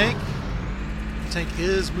moving with the tank. The tank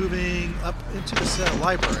is moving up into the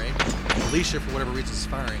library. Alicia, for whatever reason, is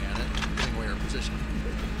firing at it, giving away her position.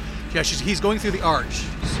 Yeah, he's going through the arch.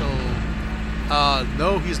 So,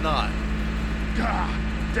 no, he's not. God,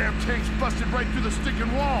 damn tank's busted right through the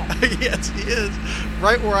stinking wall. Yes, he is.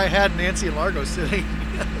 Right where I had Nancy and Largo sitting.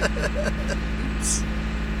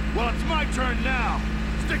 Well, it's my turn now.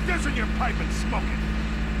 Stick this in your pipe and smoke it.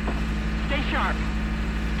 Stay sharp.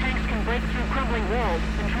 Tanks can break through crumbling walls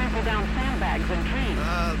and trample down sandbags and trees.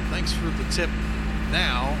 Thanks for the tip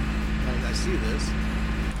now. I see this.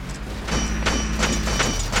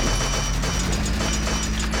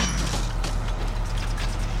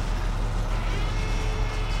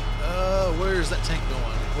 Where's that tank going?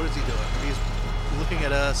 What is he doing? He's looking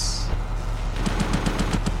at us.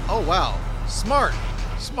 Oh, wow. Smart.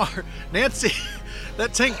 Smart. Nancy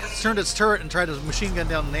That tank turned its turret and tried to machine gun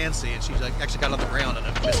down Nancy, and she like, actually got on the ground and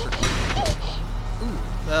it missed her.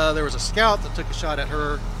 Ooh. There was a scout that took a shot at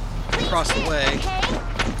her across the way.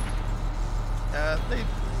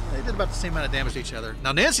 They did about the same amount of damage to each other.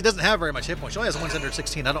 Now, Nancy doesn't have very much hit points. She only has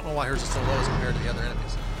 116. I don't know why hers is so low as compared to the other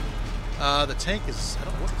enemies. The tank is... I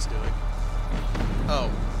don't know what it's doing.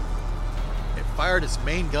 Oh. It fired its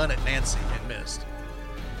main gun at Nancy and missed.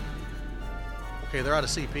 Okay, they're out of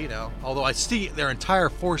CP now. Although I see their entire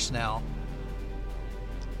force now.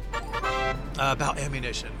 About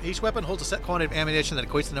ammunition. Each weapon holds a set quantity of ammunition that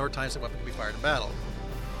equates to the number of times that weapon can be fired in battle.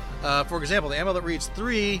 For example, the ammo that reads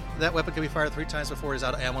 3, that weapon can be fired 3 times before it is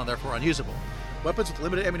out of ammo and therefore unusable. Weapons with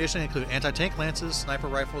limited ammunition include anti-tank lances, sniper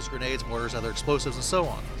rifles, grenades, mortars, other explosives, and so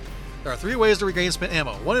on. There are 3 ways to regain spent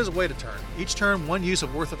ammo. One is a wait a turn. Each turn, 1 use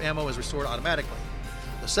of worth of ammo is restored automatically.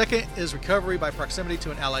 The second is recovery by proximity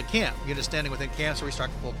to an allied camp. Units standing within camps are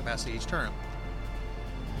restocked to full capacity each turn.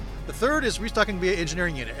 The third is restocking via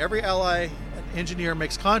engineering unit. Every ally an engineer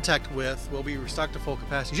makes contact with will be restocked to full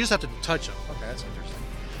capacity. You just have to touch them. Okay, that's interesting.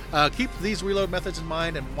 Keep these reload methods in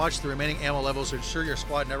mind and watch the remaining ammo levels to ensure your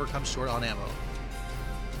squad never comes short on ammo.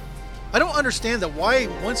 I don't understand that why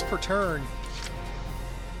once per turn.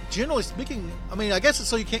 Generally speaking, I mean, I guess it's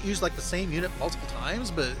so you can't use like the same unit multiple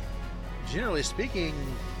times, but generally speaking,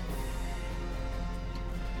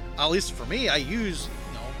 at least for me, I use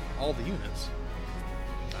all the units.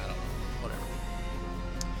 I don't know,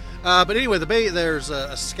 whatever. But anyway, there's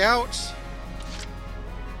a scout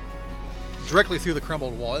directly through the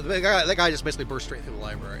crumbled wall. That guy just basically burst straight through the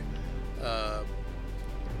library.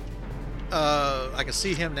 I can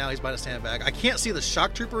see him now. He's by the sandbag. I can't see the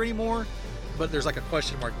shock trooper anymore, but there's like a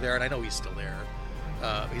question mark there, and I know he's still there.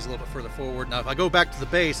 He's a little bit further forward. Now, if I go back to the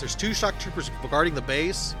base, there's 2 shock troopers guarding the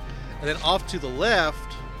base, and then off to the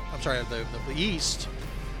left, I'm sorry, the east,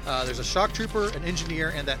 there's a shock trooper, an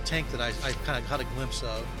engineer, and that tank that I kind of got a glimpse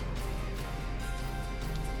of.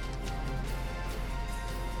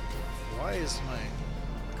 Why is my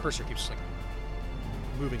cursor keeps like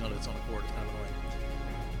moving on its own accord? It's kind of annoying.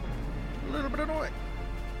 A little bit annoying.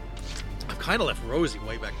 I've kind of left Rosie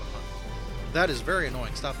way back behind. That is very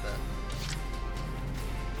annoying. Stop that.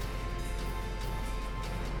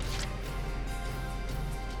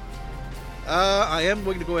 I am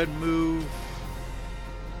going to go ahead and move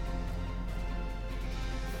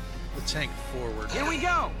the tank forward. Here we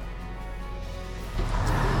go!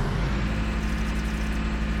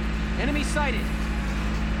 Enemy sighted!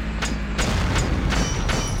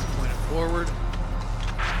 Point it forward.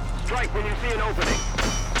 Strike when you see an opening.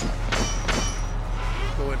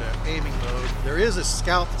 Go into aiming mode. There is a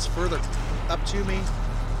scout that's further up to me.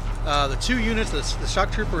 The 2 units, the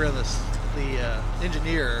shock trooper and the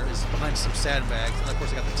engineer, is behind some sandbags, and of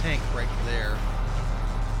course I got the tank right there.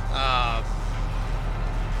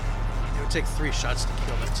 It would take 3 shots to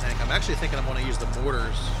kill that tank. I'm actually thinking I'm going to use the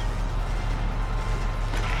mortars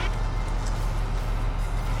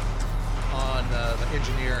on the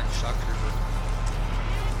engineer and shock trooper.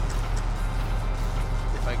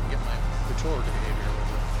 If I can get my controller to behave here a little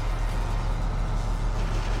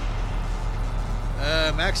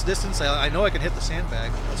bit. Max distance, I know I can hit the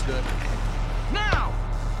sandbag. That's good. Now!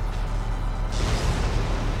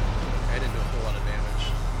 I didn't do a whole lot of damage.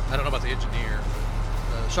 I don't know about the engineer.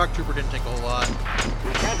 The shock trooper didn't take a whole lot.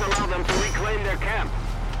 We can't allow them to reclaim their camp.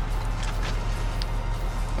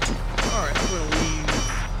 Alright, I'm going to leave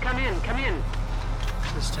Come in.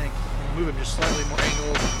 this tank. I'm going to move him just slightly more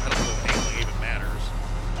angled. I don't know if angling even matters.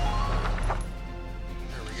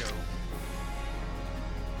 There we go.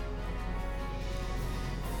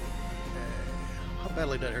 Okay. How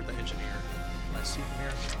badly did I hurt the engineer? Can I see from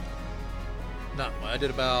here? Not much. I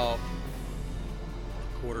did about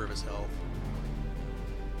a quarter of his health.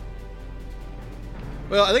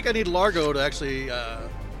 Well, I think I need Largo to actually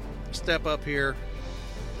step up here.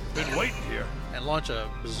 Been waiting here. And launch a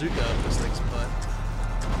bazooka up this thing's butt.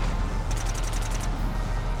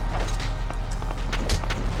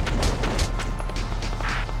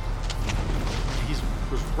 He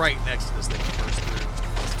was right next to this thing first through.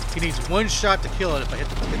 He needs 1 shot to kill it if I hit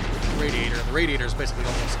the radiator. And the radiator is basically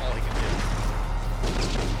almost all he can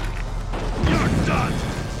do. You're done!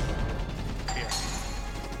 Yeah.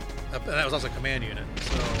 And that was also a command unit.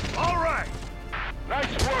 So. All right! Nice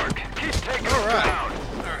work. Keep taking All us right. down.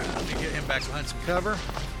 All right. Let me get him back behind some cover.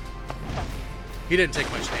 He didn't take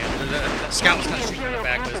much damage. That scout was kind of shooting in the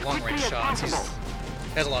back with his long-range shots. He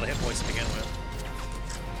has a lot of hit points to begin with.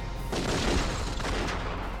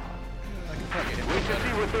 I can probably get him Wait to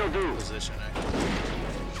see what they'll do. position, actually.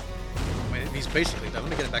 I mean, he's basically done.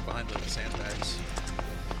 Let me get him back behind the sandbags.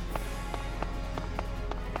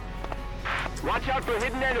 Watch out for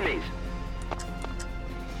hidden enemies.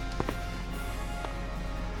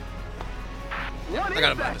 What I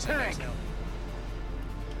gotta is move that the sandbags tank? now.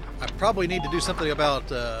 I probably need to do something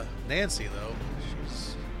about Nancy, though.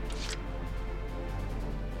 She's...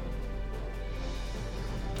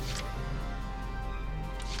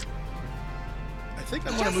 I think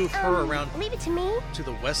I'm going to move her around Leave it to me. to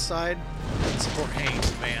the west side and support Haynes'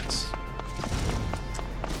 advance.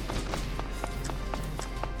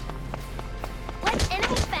 What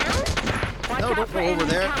enemy found? Watch No, out don't for go over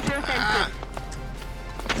enemy there. counteroffensive.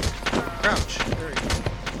 Crouch. There you go.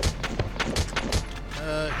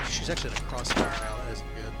 She's actually in a crossfire now. That isn't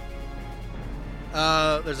good.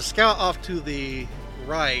 There's a scout off to the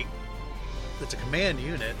right. That's a command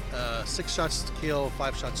unit. 6 shots to kill,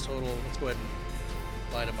 5 shots total. Let's go ahead and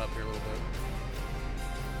light him up here a little bit.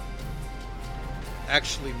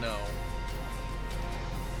 Actually, no.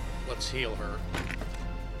 Let's heal her.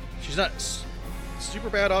 She's not super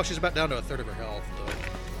bad off. She's about down to a third of her health, though.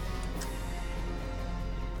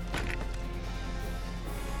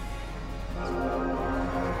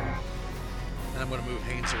 And I'm going to move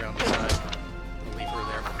Haynes around the side. I'll leave her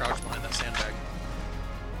there, crouched behind that sandbag.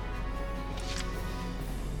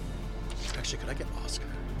 Actually, could I get Oscar?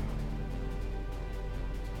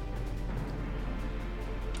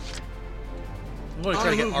 I'm going to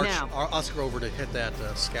try to get Oscar over to hit that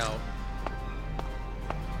scout.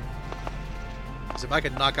 Because if I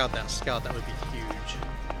could knock out that scout, that would be huge.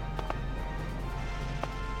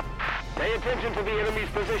 Pay attention to the enemy's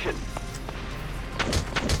position.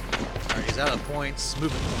 Alright, he's out of points,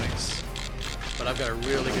 movement points. But I've got a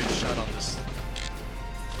really good shot on this.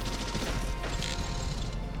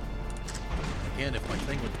 Again, if my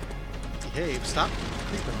thing would behave, stop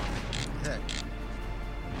creeping on me. Heck.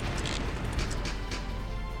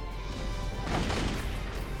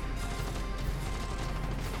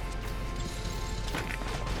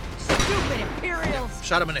 Stupid Imperials!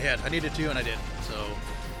 Shot him in the head. I needed to, and I did. So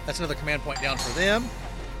that's another command point down for them.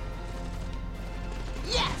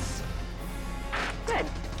 Yes. Good.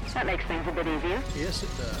 That makes things a bit easier. Yes, it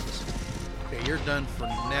does. Okay, you're done for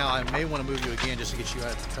now. I may want to move you again just to get you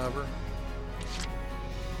out of cover.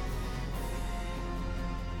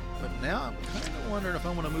 But now I'm kind of wondering if I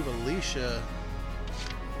want to move Alicia.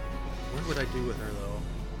 What would I do with her, though?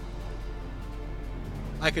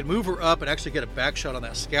 I could move her up and actually get a back shot on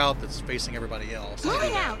that scout that's facing everybody else. I'll do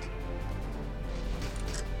Moving that. out.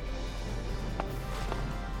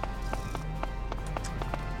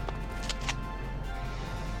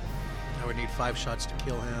 I would need 5 shots to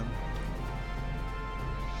kill him.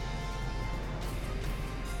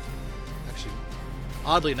 Actually,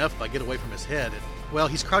 oddly enough, if I get away from his head, well,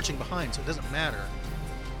 he's crouching behind, so it doesn't matter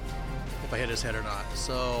if I hit his head or not.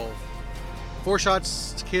 So, 4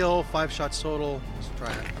 shots to kill, 5 shots total. Let's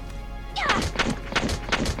try it.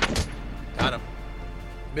 Got him.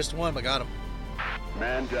 Missed one, but got him.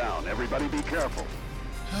 Man down. Everybody be careful.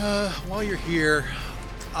 While you're here,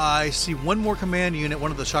 I see one more command unit. One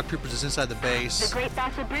of the shock troopers is inside the base. The Great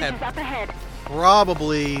Bassett Bridge And is up ahead.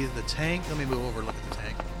 probably the tank. Let me move over and look at the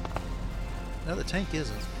tank. No, the tank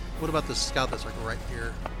isn't. What about the scout that's like right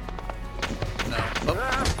here? No.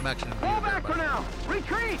 Oh, I'm actually Fall back for now.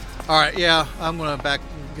 Retreat. Alright, yeah, I'm gonna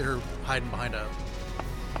get her hiding behind a...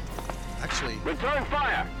 Actually, Return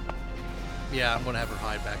fire. yeah, I'm gonna have her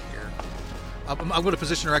hide back here. I'm gonna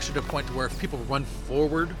position her actually to a point to where if people run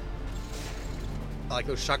forward, like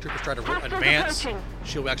those shock troopers try to Hostiles advance, approaching.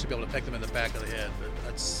 she'll actually be able to peck them in the back of the head, but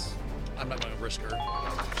that's... I'm not gonna risk her.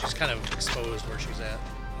 She's kind of exposed where she's at,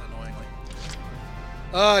 annoyingly.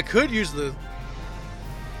 I could use the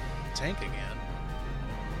tank again.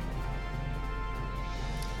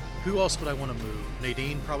 Who else would I want to move?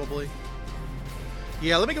 Nadine, probably.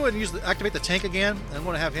 Yeah, let me go ahead and activate the tank again. I'm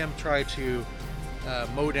going to have him try to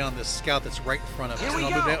mow down this scout that's right in front of us. And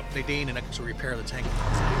I'll move out Nadine and I can repair the tank.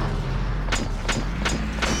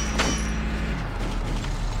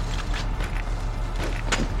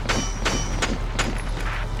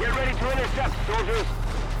 Get ready to intercept, soldiers.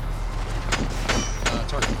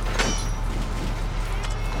 Target.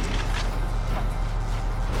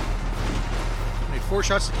 Made 4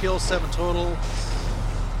 shots to kill, 7 total.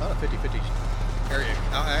 About a 50-50 area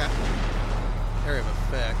of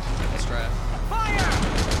effect. Let's try it. Fire!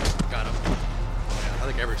 Got him. Yeah, I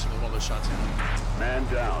think every single one of those shots hit him. Man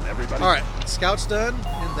down. Everybody. All right, scout's done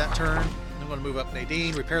in that turn. I'm going to move up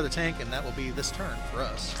Nadine, repair the tank, and that will be this turn for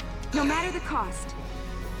us. No matter the cost.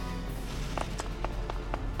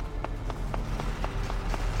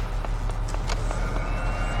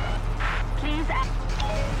 Please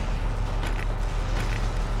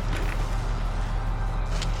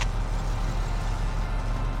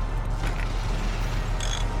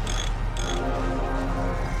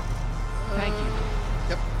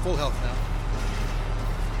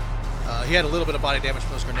He had a little bit of body damage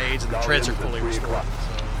from those grenades, and the treads are fully restored.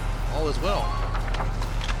 So all is well.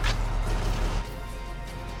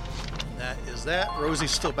 And that is that.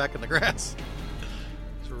 Rosie's still back in the grass.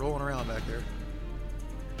 She's rolling around back there.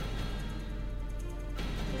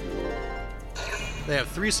 They have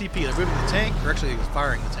 3 CP. They're moving the tank, or actually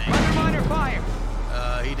firing the tank. Miner, fire!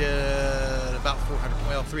 He did about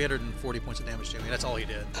 340 points of damage to me. That's all he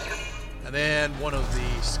did. And then one of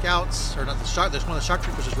the scouts, or not the shock, there's one of the shock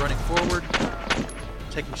troopers is running forward,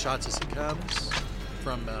 taking shots as he comes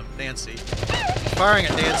from Nancy. Firing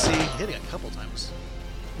at Nancy, hitting a couple times.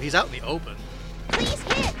 He's out in the open. Please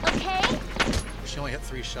hit, okay? She only hit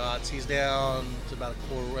 3 shots. He's down to about a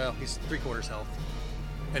quarter, well, he's 3/4 health.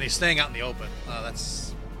 And he's staying out in the open.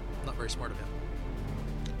 That's not very smart of him.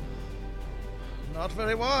 Not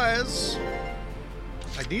very wise.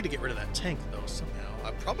 I need to get rid of that tank, though, somehow.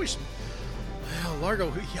 I probably should... Well,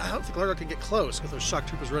 Largo... I don't think Largo can get close with those shock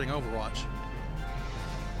troopers running Overwatch.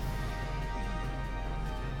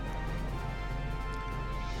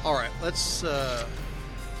 Alright, let's...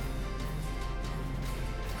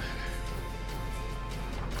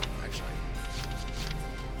 Actually...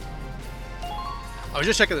 I was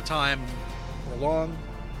just checking the time. We're long.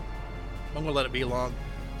 I'm going to let it be long.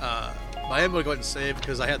 I am going to go ahead and save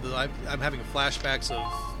because I had I'm having flashbacks of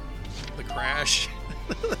the crash.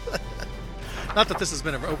 Not that this has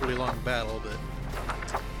been an overly long battle, but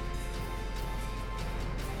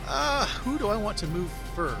who do I want to move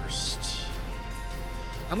first?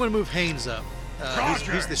 I'm going to move Haynes up.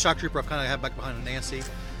 He's the shock trooper I kind of have back behind Nancy.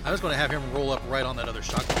 I was going to have him roll up right on that other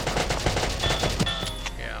shock trooper.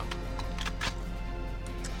 Yeah.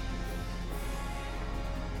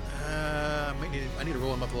 I need to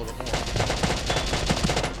roll him up a little bit more.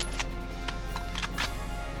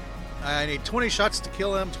 I need 20 shots to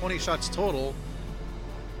kill him, 20 shots total.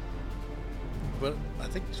 But I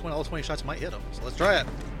think all 20 shots might hit him, so let's try it.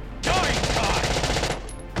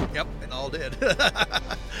 Yep, and all did.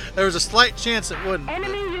 There was a slight chance it wouldn't.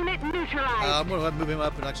 Enemy unit neutralized. I'm going to move him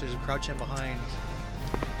up and actually just crouch him behind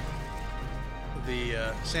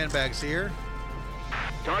the sandbags here.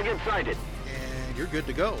 Target sighted. And you're good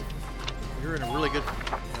to go. You're in a really good,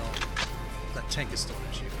 that tank is still an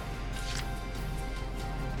issue.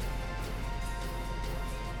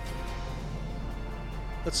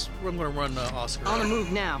 I'm going to run Oscar. On the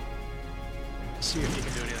move now. See if he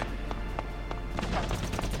can do anything.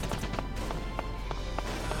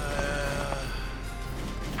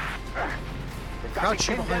 Crouch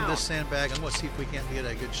you behind this sandbag. I'm going to see if we can't get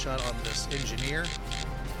a good shot on this engineer.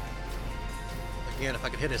 Again, if I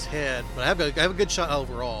could hit his head, but I have a good shot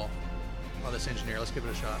overall on this engineer. Let's give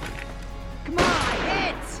it a shot. Come on,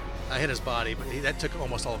 hit! I hit his body, but that took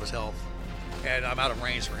almost all of his health, and I'm out of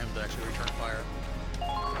range for him to actually return fire.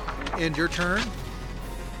 End your turn.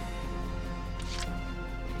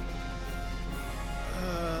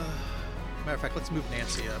 Matter of fact, let's move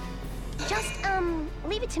Nancy up. Just,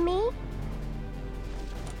 leave it to me.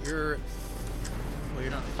 You're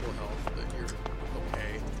not at full health, but you're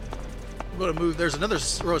okay. I'm going to move. There's another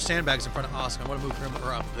row of sandbags in front of Oscar. I'm going to move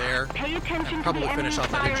her up there. Pay attention and probably to the finish off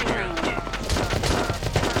that enemy engineer.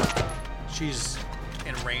 She's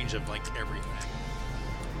in range of like everything.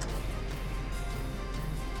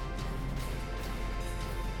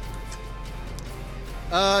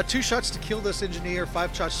 Two shots to kill this engineer,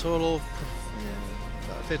 5 shots total.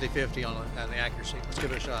 50-50 on the accuracy. Let's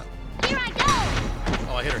give it a shot. Here I go!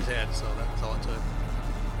 Oh, I hit her head, so that's all it took.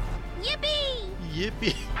 Yippee!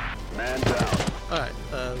 Yippee! Man down. Alright,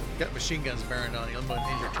 got machine guns bearing on you. I'm going to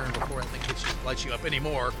end your turn before that thing lights you up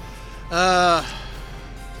anymore. The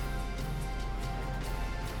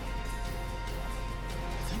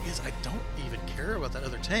thing is, I don't even care about that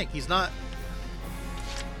other tank. He's not...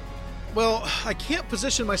 Well, I can't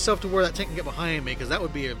position myself to where that tank can get behind me, because that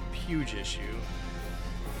would be a huge issue.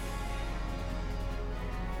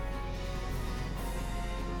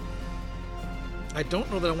 I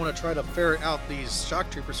don't know that I want to try to ferret out these shock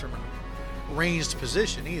troopers from a ranged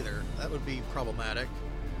position either. That would be problematic.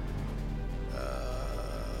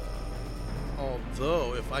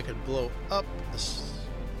 Although, if I could blow up this...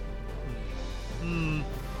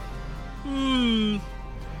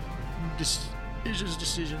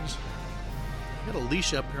 Decisions. I got a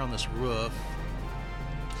leash up here on this roof.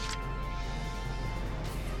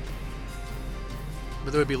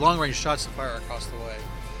 But there would be long-range shots to fire across the way.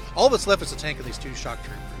 All that's left is the tank and these 2 shock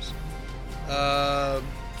troopers.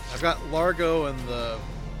 I've got Largo and the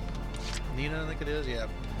Nina, I think it is, yeah,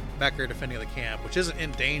 back here defending the camp, which isn't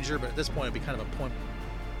in danger, but at this point it'd be kind of a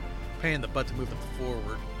pain in the butt to move them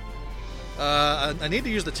forward. I need to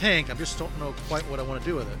use the tank. I just don't know quite what I want to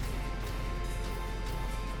do with it.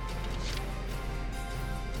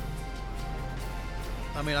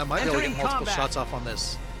 I mean, I might be able to get multiple shots off on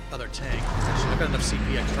this other tank. Actually, I've got enough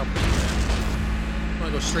CP, I can probably do that. I'm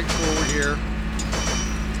gonna go straight forward here.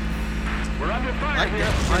 We're under fire I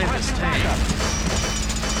get behind this tank.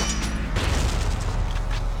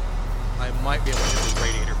 I might be able to hit the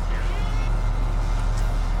radiator from here.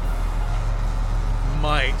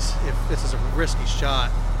 Might, if this is a risky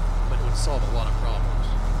shot, but it would solve a lot of problems.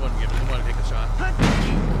 Wouldn't take a shot.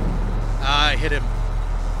 I hit him.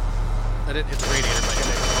 I didn't hit the radiator, but I hit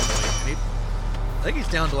it normally. And I think he's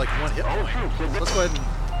down to like 1 hit point. So let's go ahead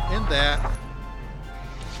and end that.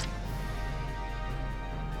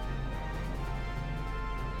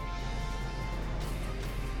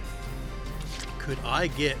 Could I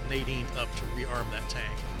get Nadine up to rearm that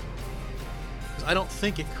tank? Because I don't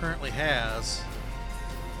think it currently has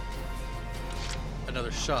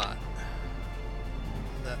another shot.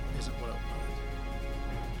 That isn't what I wanted.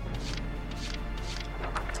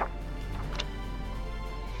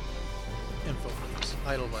 Info, please.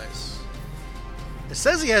 Idle device. It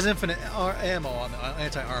says he has infinite ammo on the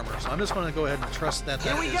anti-armor, so I'm just going to go ahead and trust that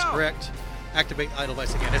that is correct. Activate idle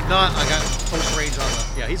device again. If not, I got close range on the...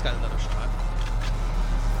 Yeah, he's got another shot.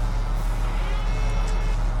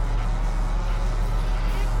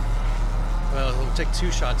 Well, it'll take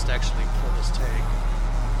 2 shots to actually kill this tank.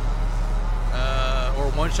 Or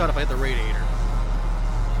 1 shot if I hit the radiator.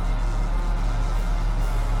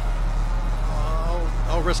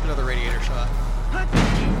 I'll risk another radiator shot.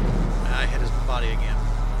 I hit his body again.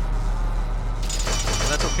 But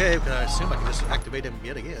that's okay, because I assume I can just activate him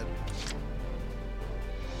yet again.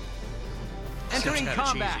 Entering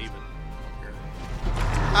combat. Cheesy, but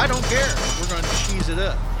I don't care. We're going to cheese it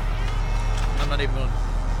up. I'm not even going to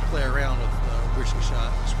play around with risky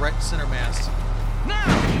shot. Just right center mass. Now!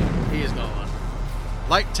 He is gone.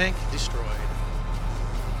 Light tank destroyed.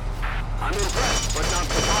 I'm impressed, but not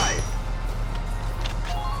surprised.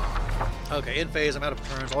 Okay, in phase. I'm out of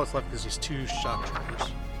turns. All that's left is these 2 shock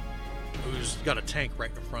troopers. Who's got a tank right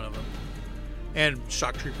in front of him, and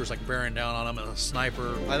shock troopers like bearing down on him, and a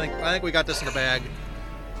sniper. I think we got this in the bag.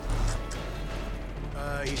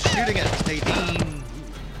 He's shooting at Nadine.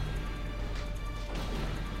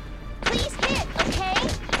 Please hit,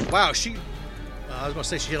 okay? Wow, she. I was gonna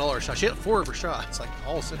say she hit all her shots. She hit 4 of her shots, like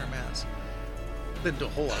all center mass. Didn't do a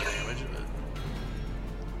whole lot of damage, but.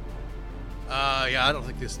 Yeah, I don't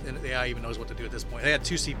think this AI even knows what to do at this point. They had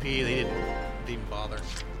 2 CP, they didn't even bother.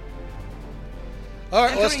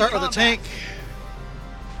 Alright, let's start with the tank.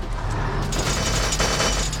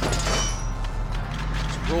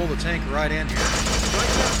 Just roll the tank right in here.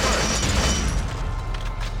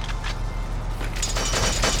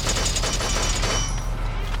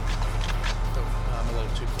 Oh, I'm a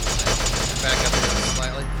little too close now. Back up here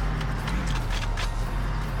slightly.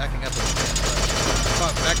 Backing up a bit. Come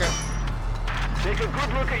on, back up. Take a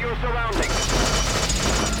good look at your surroundings.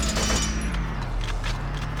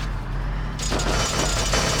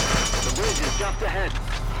 The bridge is just ahead.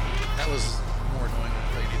 That was more annoying than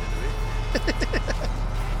I needed to be.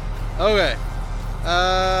 Okay.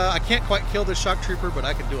 I can't quite kill this shock trooper, but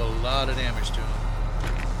I can do a lot of damage to him.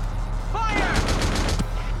 Fire!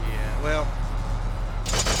 Yeah, well...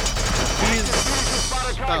 He's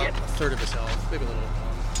about a third of his health, maybe a little bit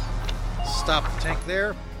more. Stop the tank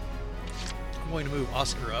there. I'm going to move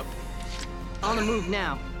Oscar up. On the move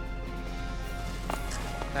now.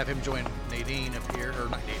 Have him join Nadine up here, or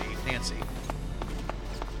not Nadine, Nancy.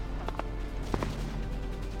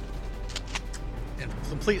 And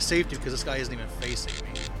complete safety because this guy isn't even facing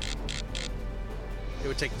me. It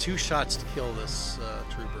would take 2 shots to kill this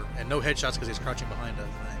trooper, and no headshots because he's crouching behind a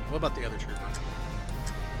thing. What about the other trooper?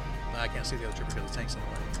 I can't see the other trooper because the tank's in the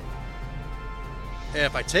way. Yeah,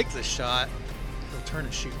 if I take this shot, he'll turn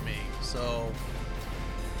and shoot me. So,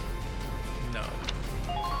 no.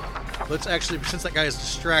 Let's actually, since that guy is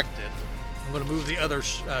distracted, I'm going to move the other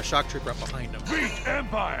shock trooper up behind him. Beat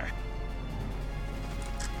Empire!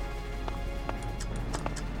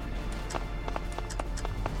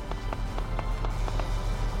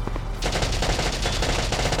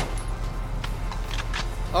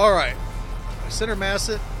 Alright. I center mass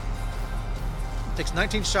it. It takes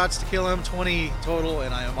 19 shots to kill him, 20 total,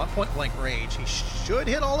 and I am on point blank range. He should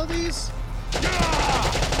hit all of these.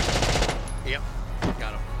 Yep,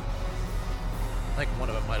 got him. I think one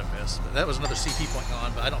of them might have missed, but that was another CP point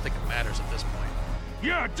gone, but I don't think it matters at this point.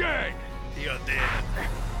 You're dead! You're dead.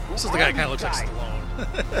 This is the guy that kind of looks like Stallone.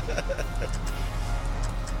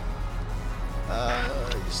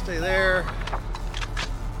 You stay there.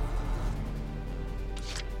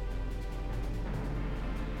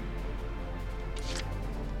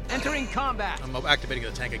 Entering combat. I'm activating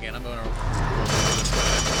the tank again. I'm going to roll this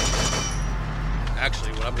guy.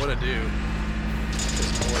 Actually, what I'm going to do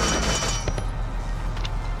is more...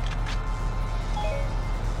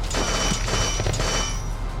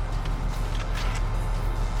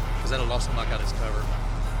 because that'll also knock out his cover.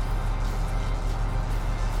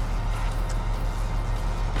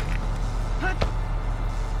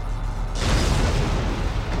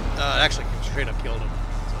 It actually straight up killed him.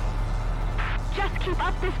 So. Just keep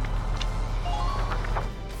up this...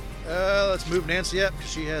 Let's move Nancy up,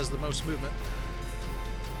 because she has the most movement.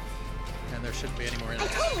 And there shouldn't be any more I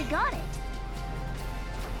enemies. totally got it.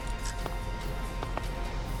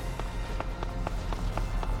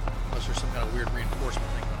 Unless there's some kind of weird reinforcement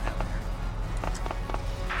thing going to happen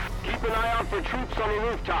here. Keep an eye out for troops on the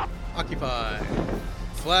rooftop. Occupy.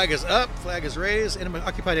 Flag is up. Flag is raised.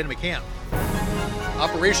 Occupied enemy camp.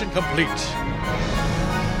 Operation complete.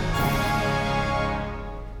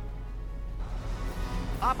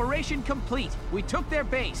 Operation complete. We took their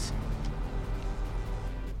base.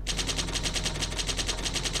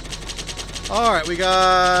 All right, we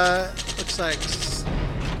got, looks like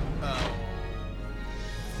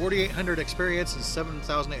 4,800 experience and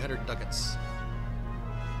 7,800 ducats.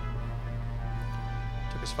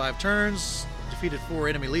 Took us 5 turns. Defeated 4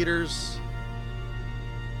 enemy leaders.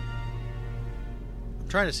 I'm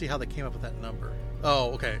trying to see how they came up with that number.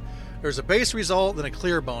 Oh, okay. There's a base result, then a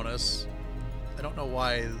clear bonus. I don't know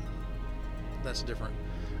why that's different.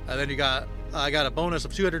 And then I got a bonus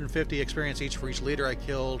of 250 experience each for each leader I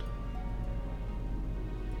killed.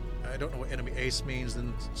 I don't know what enemy ace means.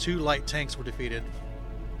 Then 2 light tanks were defeated.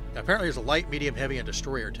 Apparently there's a light, medium, heavy, and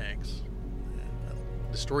destroyer tanks.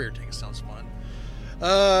 Destroyer tanks sounds fun.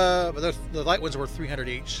 But the light ones were 300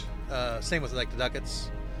 each. Same with like the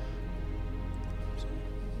ducats.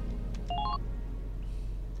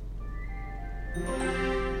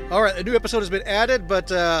 All right, a new episode has been added, but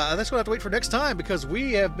I guess we'll have to wait for next time because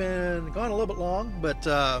we have been gone a little bit long. But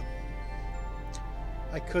I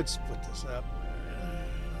could split this up.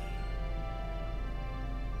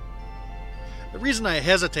 The reason I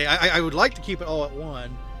hesitate, I would like to keep it all at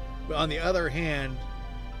one, but on the other hand,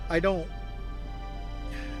 I'm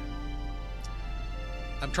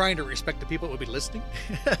trying to respect the people that will be listening.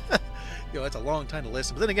 You know, it's a long time to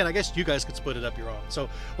listen. But then again, I guess you guys could split it up your own. So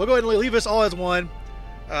we'll go ahead and leave this all as one.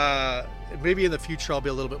 Maybe in the future I'll be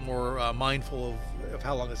a little bit more mindful of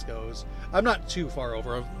how long this goes. I'm not too far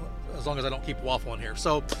over, as long as I don't keep waffling here.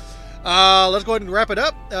 So let's go ahead and wrap it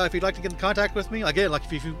up. If you'd like to get in contact with me, again, like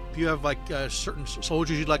if you have like certain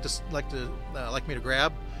soldiers you'd like me to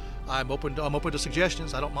grab, I'm open to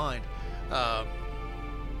suggestions. I don't mind.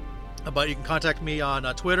 But you can contact me on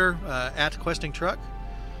Twitter at questingtruck.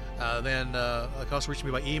 Then you can also reach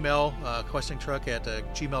me by email,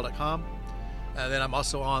 questingtruck@gmail.com. And then I'm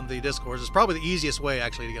also on the Discord. It's probably the easiest way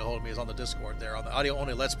actually to get a hold of me is on the Discord there, on the audio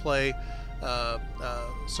only Let's Play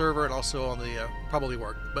server, and also on the probably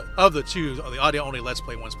work. But of the two, the audio only Let's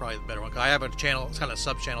Play one's probably the better one. I have a channel, it's kind of a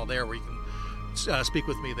sub channel there where you can speak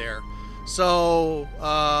with me there. So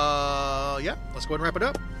yeah, let's go ahead and wrap it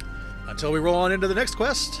up. Until we roll on into the next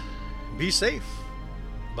quest, be safe.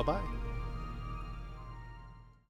 Bye-bye.